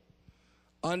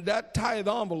on that tithe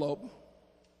envelope,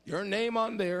 your name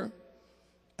on there,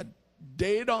 a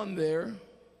date on there,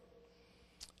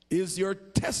 is your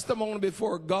testimony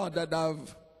before God that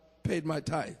I've paid my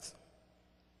tithes.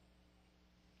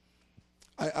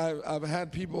 I've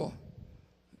had people,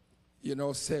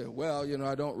 say, well,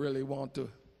 I don't really want to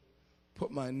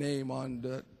put my name on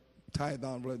the tithe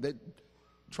envelope. They're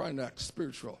trying to act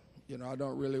spiritual. I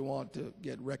don't really want to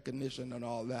get recognition and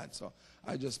all that. So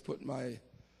I just put my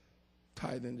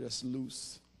tithe in just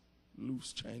loose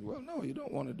change. Well, no, you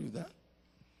don't want to do that.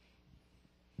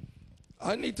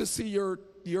 I need to see your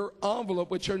envelope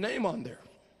with your name on there.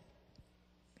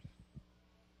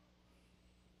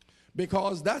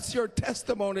 Because that's your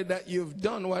testimony that you've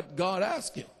done what God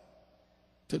asked you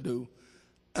to do.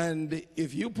 And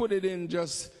if you put it in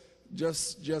just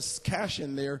cash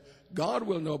in there, God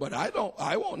will know, but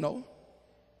I won't know.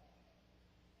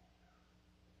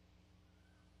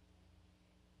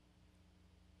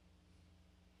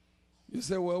 You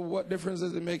say, well, what difference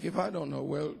does it make if I don't know?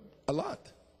 Well, a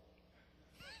lot.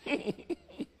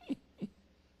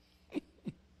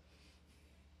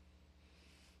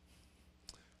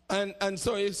 And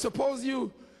so suppose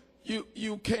you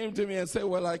came to me and said,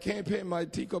 well, I can't pay my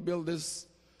TICO bill this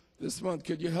month.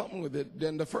 Could you help me with it?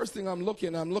 Then the first thing I'm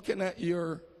looking at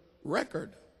your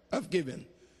record of giving.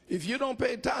 If you don't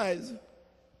pay tithes,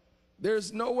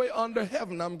 there's no way under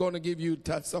heaven I'm going to give you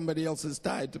somebody else's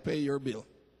tithe to pay your bill.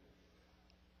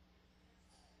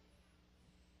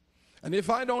 And if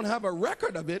I don't have a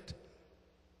record of it,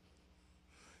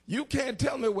 you can't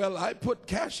tell me, well, I put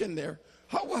cash in there.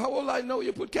 How will I know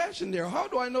you put cash in there? How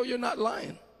do I know you're not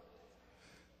lying?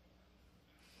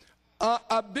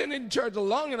 I've been in church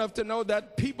long enough to know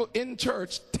that people in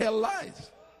church tell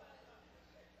lies.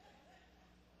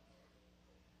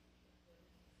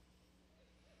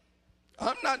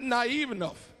 I'm not naive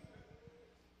enough.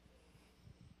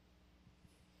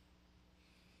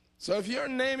 So if your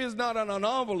name is not on an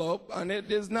envelope and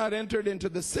it is not entered into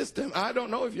the system, I don't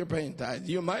know if you're paying tithes.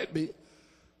 You might be.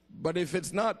 But if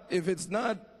it's not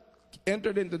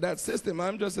entered into that system,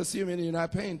 I'm just assuming you're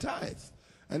not paying tithes.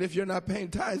 And if you're not paying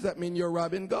tithes, that means you're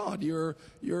robbing God. You're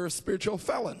a spiritual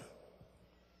felon.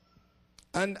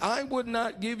 And I would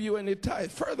not give you any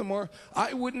tithe. Furthermore,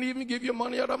 I wouldn't even give you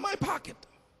money out of my pocket,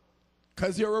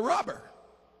 because you're a robber.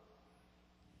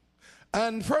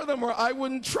 And furthermore, I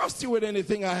wouldn't trust you with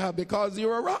anything I have, because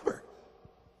you're a robber.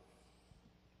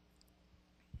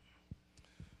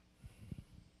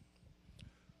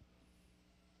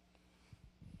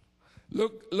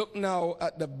 Look now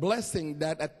at the blessing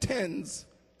that attends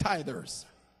tithers.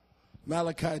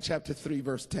 Malachi chapter 3,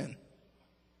 verse 10.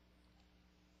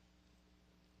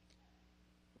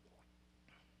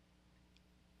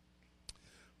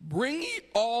 Bring ye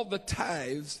all the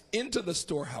tithes into the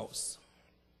storehouse,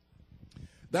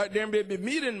 that there may be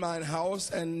meat in mine house,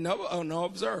 and no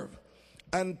observe.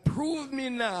 And prove me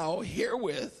now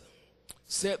herewith,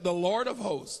 said the Lord of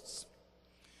hosts,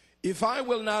 if I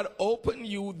will not open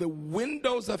you the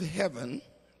windows of heaven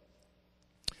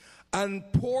and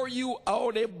pour you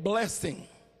out a blessing,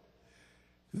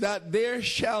 that there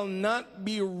shall not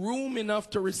be room enough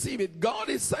to receive it. God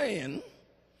is saying,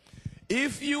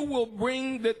 if you will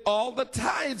bring all the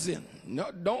tithes in,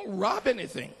 no, don't rob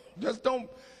anything. Just don't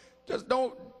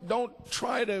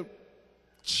try to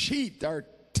cheat or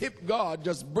tip God.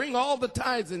 Just bring all the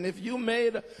tithes in. If you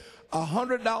made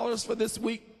 $100 for this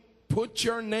week, put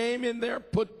your name in there.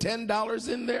 Put $10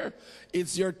 in there.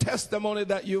 It's your testimony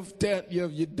that you've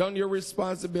done your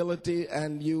responsibility,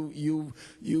 and you've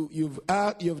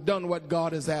done what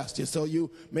God has asked you. So you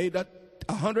made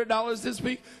 $100 this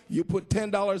week. You put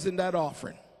 $10 in that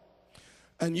offering.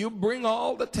 And you bring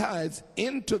all the tithes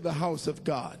into the house of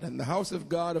God. And the house of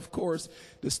God, of course,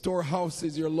 the storehouse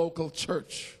is your local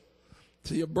church.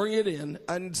 So you bring it in,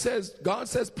 and God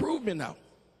says, prove me now.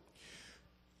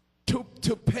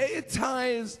 To pay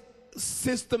tithes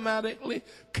systematically,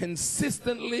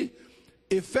 consistently,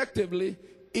 effectively,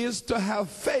 is to have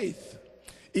faith.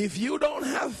 If you don't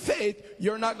have faith,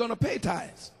 you're not going to pay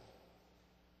tithes.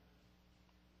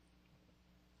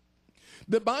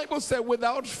 The Bible said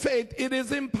without faith, it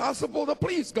is impossible to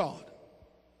please God.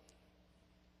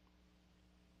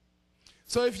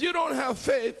 So if you don't have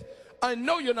faith, I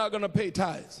know you're not going to pay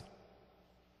tithes.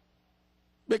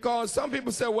 Because some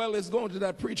people say, well, it's going to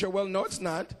that preacher. Well, no, it's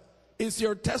not. It's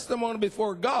your testimony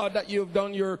before God that you've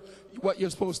done what you're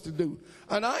supposed to do.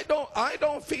 And I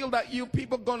don't feel that you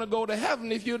people are going to go to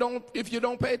heaven if you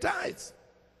don't pay tithes.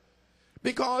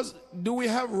 Because do we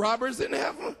have robbers in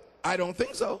heaven? I don't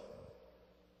think so.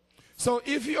 So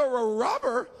if you're a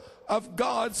robber of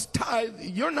God's tithe,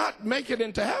 you're not making it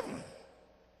into heaven.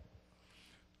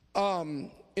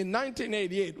 In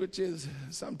 1988, which is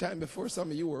sometime before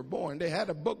some of you were born, they had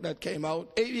a book that came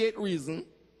out, 88 Reasons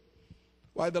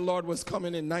Why the Lord Was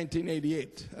Coming in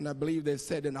 1988. And I believe they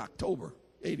said in October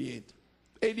 88.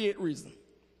 88 Reasons.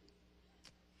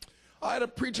 I had a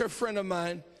preacher friend of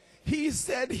mine. He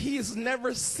said he's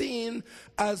never seen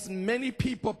as many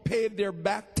people paid their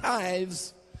back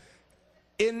tithes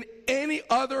in any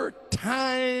other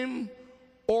time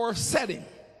or setting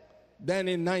than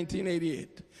in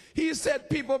 1988. He said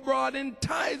people brought in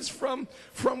tithes from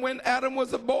when Adam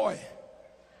was a boy.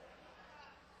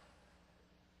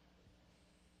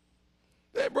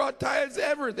 They brought tithes,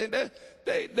 everything.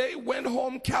 They went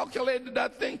home, calculated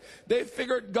that thing. They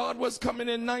figured God was coming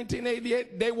in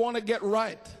 1988. They want to get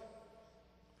right.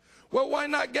 Well, why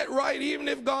not get right even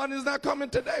if God is not coming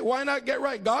today? Why not get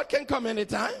right? God can come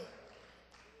anytime.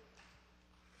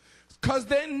 Because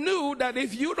they knew that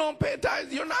if you don't pay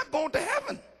tithes, you're not going to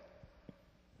heaven.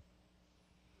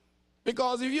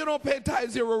 Because if you don't pay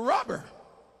tithes, you're a robber.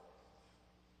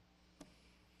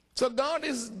 So God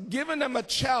is giving them a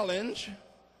challenge.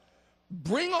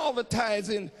 Bring all the tithes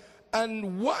in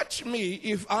and watch me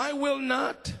if I will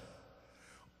not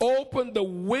open the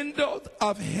windows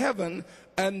of heaven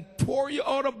and pour you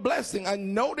out a blessing.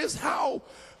 And notice how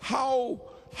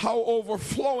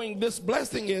overflowing this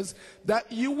blessing is,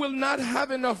 that you will not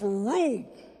have enough room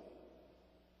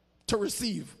to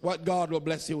receive what God will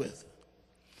bless you with.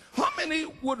 How many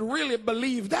would really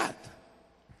believe that?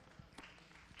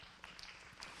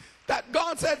 That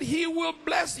God said he will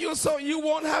bless you so you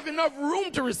won't have enough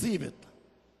room to receive it.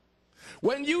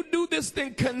 When you do this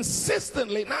thing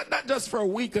consistently, not just for a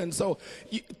weekend, so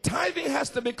tithing has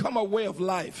to become a way of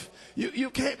life. You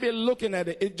can't be looking at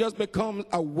it. It just becomes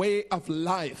a way of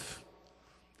life.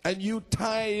 And you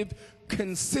tithe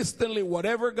consistently.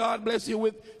 Whatever God bless you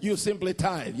with, you simply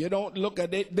tithe. You don't look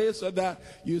at it, this or that.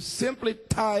 You simply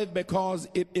tithe because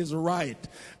it is right.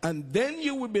 And then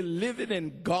you will be living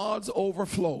in God's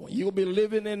overflow. You'll be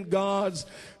living in God's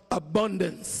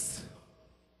abundance.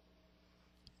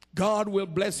 God will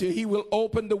bless you. He will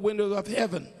open the windows of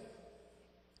heaven.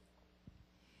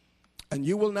 And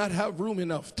you will not have room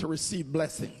enough to receive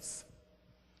blessings.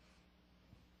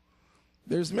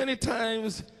 There's many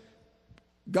times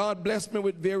God blessed me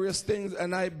with various things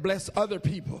and I bless other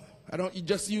people. I don't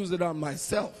just use it on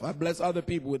myself. I bless other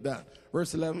people with that.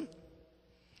 Verse 11.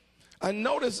 And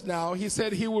notice now, he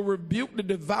said he will rebuke the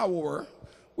devourer,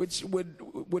 which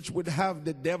would have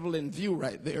the devil in view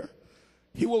right there.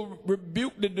 He will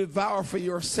rebuke the devourer for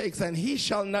your sakes, and he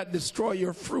shall not destroy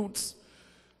your fruits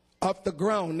of the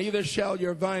ground, neither shall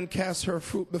your vine cast her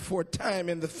fruit before time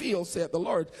in the field, saith the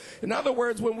Lord. In other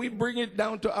words, when we bring it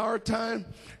down to our time,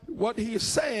 what he's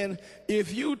saying,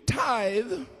 if you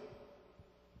tithe,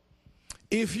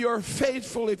 if you're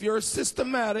faithful, if you're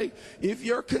systematic, if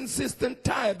you're consistent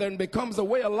tithe and becomes a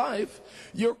way of life,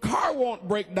 your car won't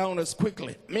break down as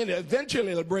quickly. I mean,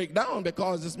 eventually it'll break down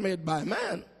because it's made by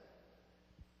man.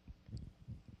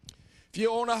 If you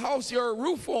own a house, your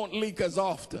roof won't leak as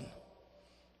often.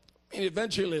 I mean,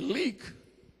 eventually it'll leak,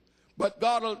 but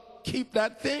God will keep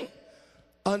that thing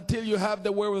until you have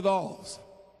the wherewithal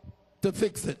to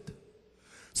fix it.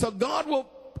 So God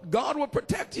will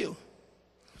protect you.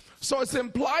 So it's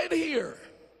implied here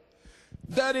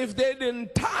that if they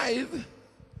didn't tithe,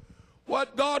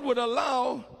 what God would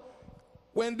allow,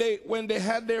 when they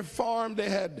had their farm, they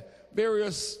had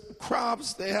various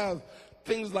crops, they have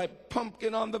things like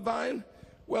pumpkin on the vine.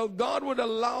 Well, God would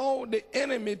allow the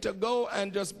enemy to go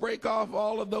and just break off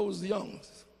all of those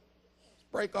youngs.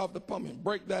 Break off the pumpkin,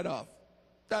 break that off.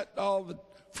 That all the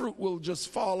fruit will just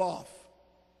fall off.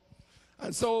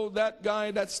 And so that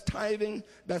guy that's tithing,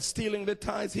 that's stealing the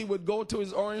tithes, he would go to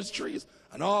his orange trees,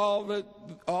 and all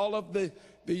of the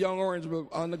young orange were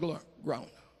on the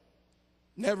ground.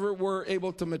 Never were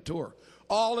able to mature.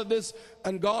 All of this,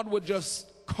 and God would just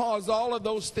cause all of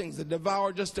those things, the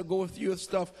devourer, just to go through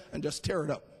stuff and just tear it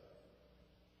up.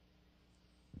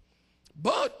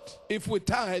 But if we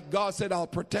tithe, God said, I'll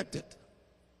protect it.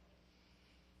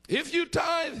 If you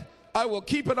tithe, I will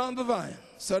keep it on the vine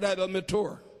so that it'll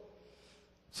mature.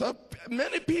 So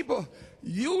many people,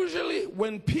 usually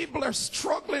when people are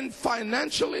struggling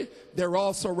financially, they're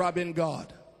also robbing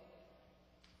God.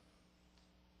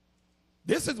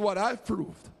 This is what I've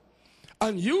proved.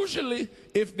 And usually,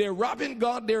 if they're robbing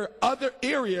God, there are other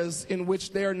areas in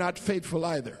which they are not faithful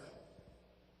either.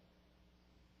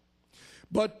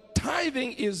 But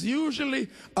tithing is usually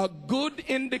a good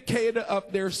indicator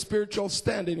of their spiritual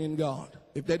standing in God.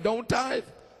 If they don't tithe,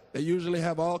 they usually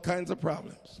have all kinds of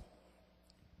problems.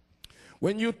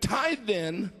 When you tithe,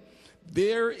 then,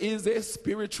 there is a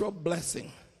spiritual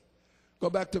blessing. Go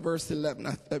back to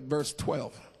verse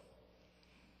 12.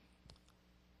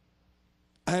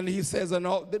 And he says, and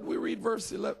all, did we read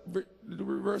verse 11? Did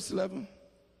we read verse 11?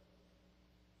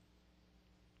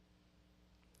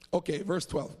 Okay, verse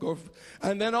 12. Go.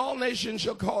 And then all nations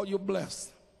shall call you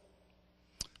blessed,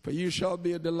 for you shall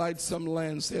be a delightsome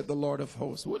land, saith the Lord of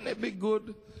hosts. Wouldn't it be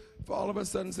good if all of a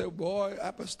sudden say, boy,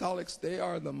 apostolics, they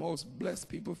are the most blessed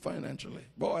people financially.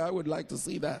 Boy, I would like to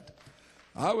see that.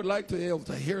 I would like to be able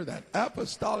to hear that.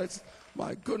 Apostolics,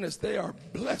 my goodness, they are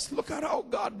blessed. Look at how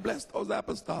God blessed those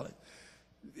apostolics.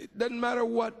 It doesn't matter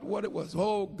what it was.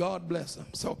 Oh, God bless them.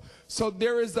 So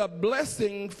there is a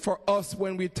blessing for us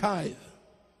when we tithe.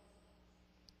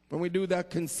 When we do that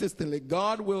consistently,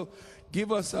 God will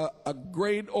give us a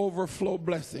great overflow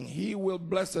blessing. He will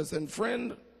bless us. And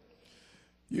friend,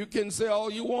 you can say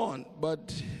all you want,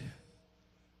 but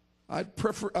I'd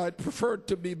prefer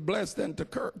to be blessed than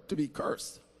to be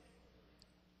cursed.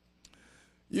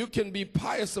 You can be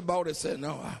pious about it, say,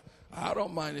 no, I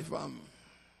don't mind if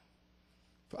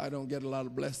I don't get a lot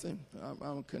of blessing.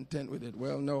 I'm content with it.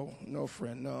 Well, no,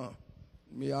 friend, no.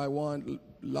 Me, I want a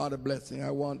lot of blessing.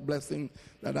 I want blessing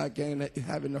that I can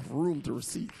have enough room to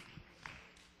receive.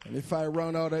 And if I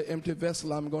run out of empty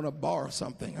vessel, I'm going to borrow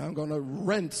something. I'm going to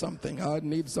rent something. I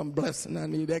need some blessing. I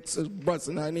need excess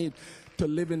blessing. I need to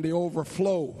live in the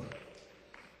overflow.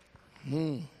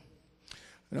 And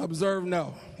observe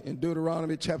now in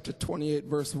Deuteronomy chapter 28,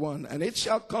 verse 1. And it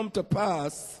shall come to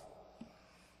pass,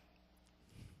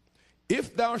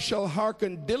 if thou shalt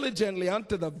hearken diligently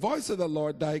unto the voice of the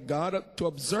Lord thy God, to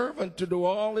observe and to do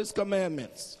all his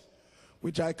commandments,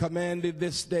 which I commanded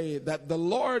this day, that the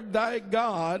Lord thy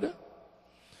God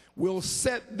will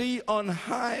set thee on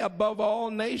high above all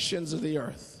nations of the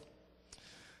earth.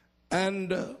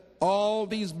 And all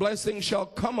these blessings shall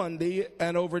come on thee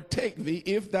and overtake thee,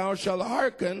 if thou shalt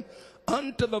hearken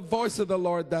unto the voice of the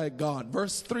Lord thy God.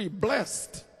 Verse 3,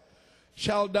 blessed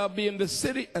shalt thou be in the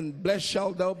city, and blessed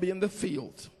shalt thou be in the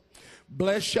field.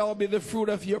 Blessed shall be the fruit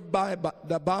of your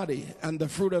body, and the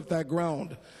fruit of thy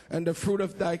ground, and the fruit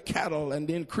of thy cattle, and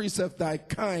the increase of thy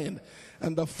kind,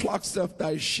 and the flocks of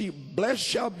thy sheep. Blessed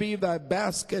shall be thy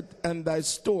basket and thy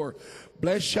store.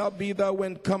 Blessed shall be thou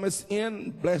when comest in,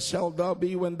 blessed shalt thou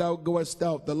be when thou goest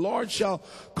out. The Lord shall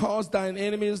cause thine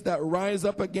enemies that rise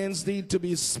up against thee to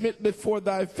be smit before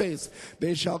thy face.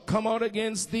 They shall come out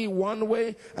against thee one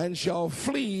way, and shall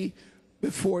flee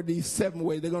before thee seven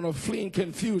ways. They're going to flee in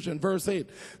confusion. Verse 8,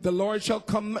 the Lord shall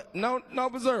come, now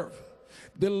observe,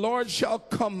 the Lord shall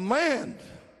command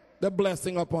the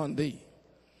blessing upon thee,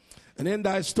 and in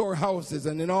thy storehouses,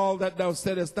 and in all that thou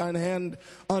settest thine hand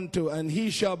unto, and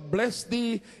he shall bless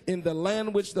thee in the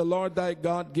land which the Lord thy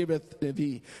God giveth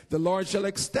thee. The Lord shall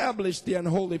establish the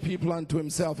unholy people unto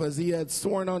himself, as he had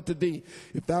sworn unto thee,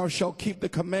 if thou shalt keep the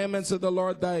commandments of the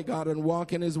Lord thy God, and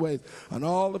walk in his ways. And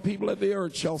all the people of the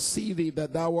earth shall see thee,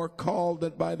 that thou art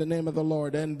called by the name of the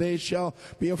Lord, and they shall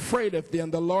be afraid of thee.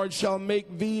 And the Lord shall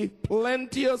make thee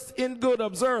plenteous in good,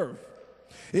 observe,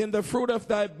 in the fruit of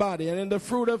thy body, and in the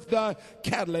fruit of thy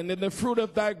cattle, and in the fruit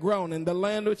of thy ground, in the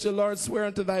land which the Lord sware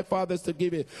unto thy fathers to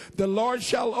give it. The Lord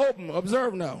shall open,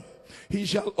 observe now, he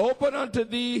shall open unto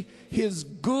thee his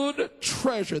good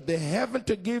treasure, the heaven,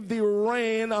 to give thee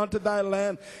rain unto thy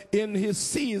land in his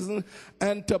season,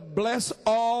 and to bless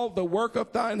all the work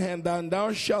of thine hand. And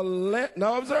thou shalt let,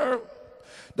 now observe,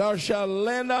 thou shalt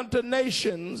lend unto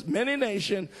nations, many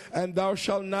nations, and thou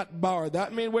shalt not borrow.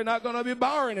 That means we're not going to be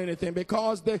borrowing anything,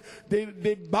 because the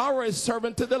borrower is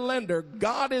servant to the lender.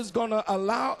 God is going to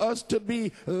allow us to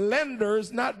be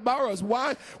lenders, not borrowers.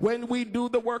 Why? When we do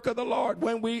the work of the Lord,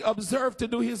 when we observe to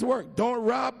do his work. Don't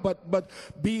rob, but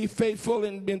be faithful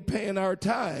in paying our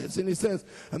tithes. And he says,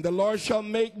 and the Lord shall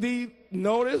make thee,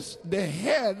 notice, the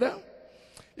head.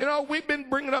 You know, we've been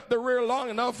bringing up the rear long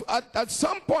enough. At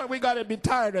some point, we got to be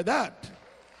tired of that.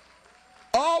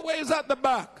 Always at the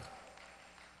back.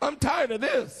 I'm tired of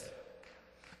this.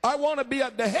 I want to be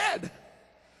at the head.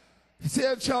 He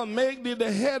said, shall make thee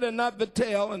the head and not the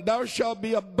tail, and thou shalt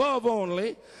be above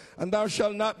only, and thou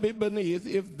shalt not be beneath,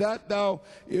 if that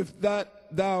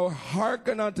thou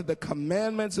hearken unto the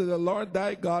commandments of the Lord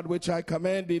thy God, which I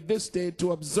command thee this day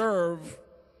to observe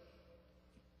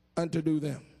and to do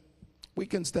them. We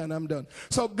can stand. I'm done.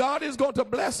 So God is going to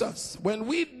bless us when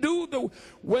we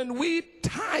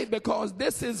tithe, because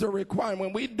this is a requirement.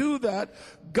 When we do that,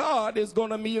 God is going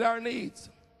to meet our needs.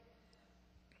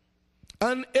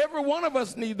 And every one of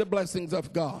us need the blessings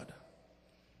of God.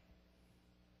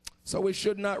 So we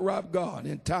should not rob God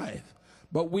in tithe,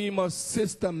 but we must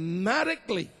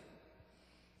systematically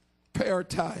pay our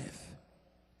tithe,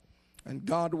 and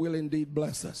God will indeed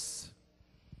bless us.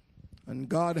 And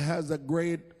God has a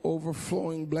great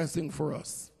overflowing blessing for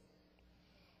us.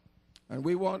 And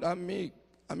we want,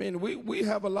 we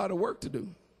have a lot of work to do.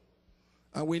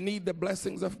 And we need the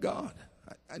blessings of God.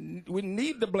 We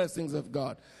need the blessings of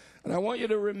God. And I want you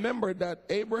to remember that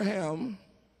Abraham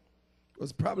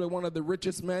was probably one of the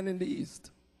richest men in the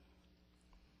East.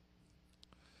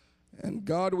 And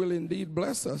God will indeed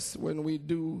bless us when we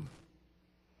do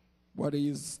what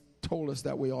he's told us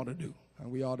that we ought to do.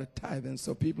 And we ought to tithe. And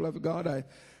so, people of God, I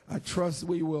trust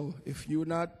we will, if you're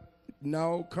not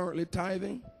now currently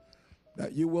tithing,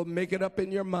 that you will make it up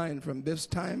in your mind from this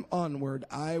time onward.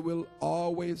 I will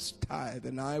always tithe,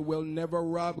 and I will never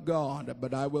rob God,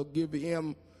 but I will give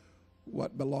him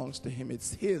what belongs to him.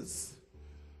 It's his,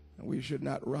 and we should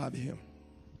not rob him.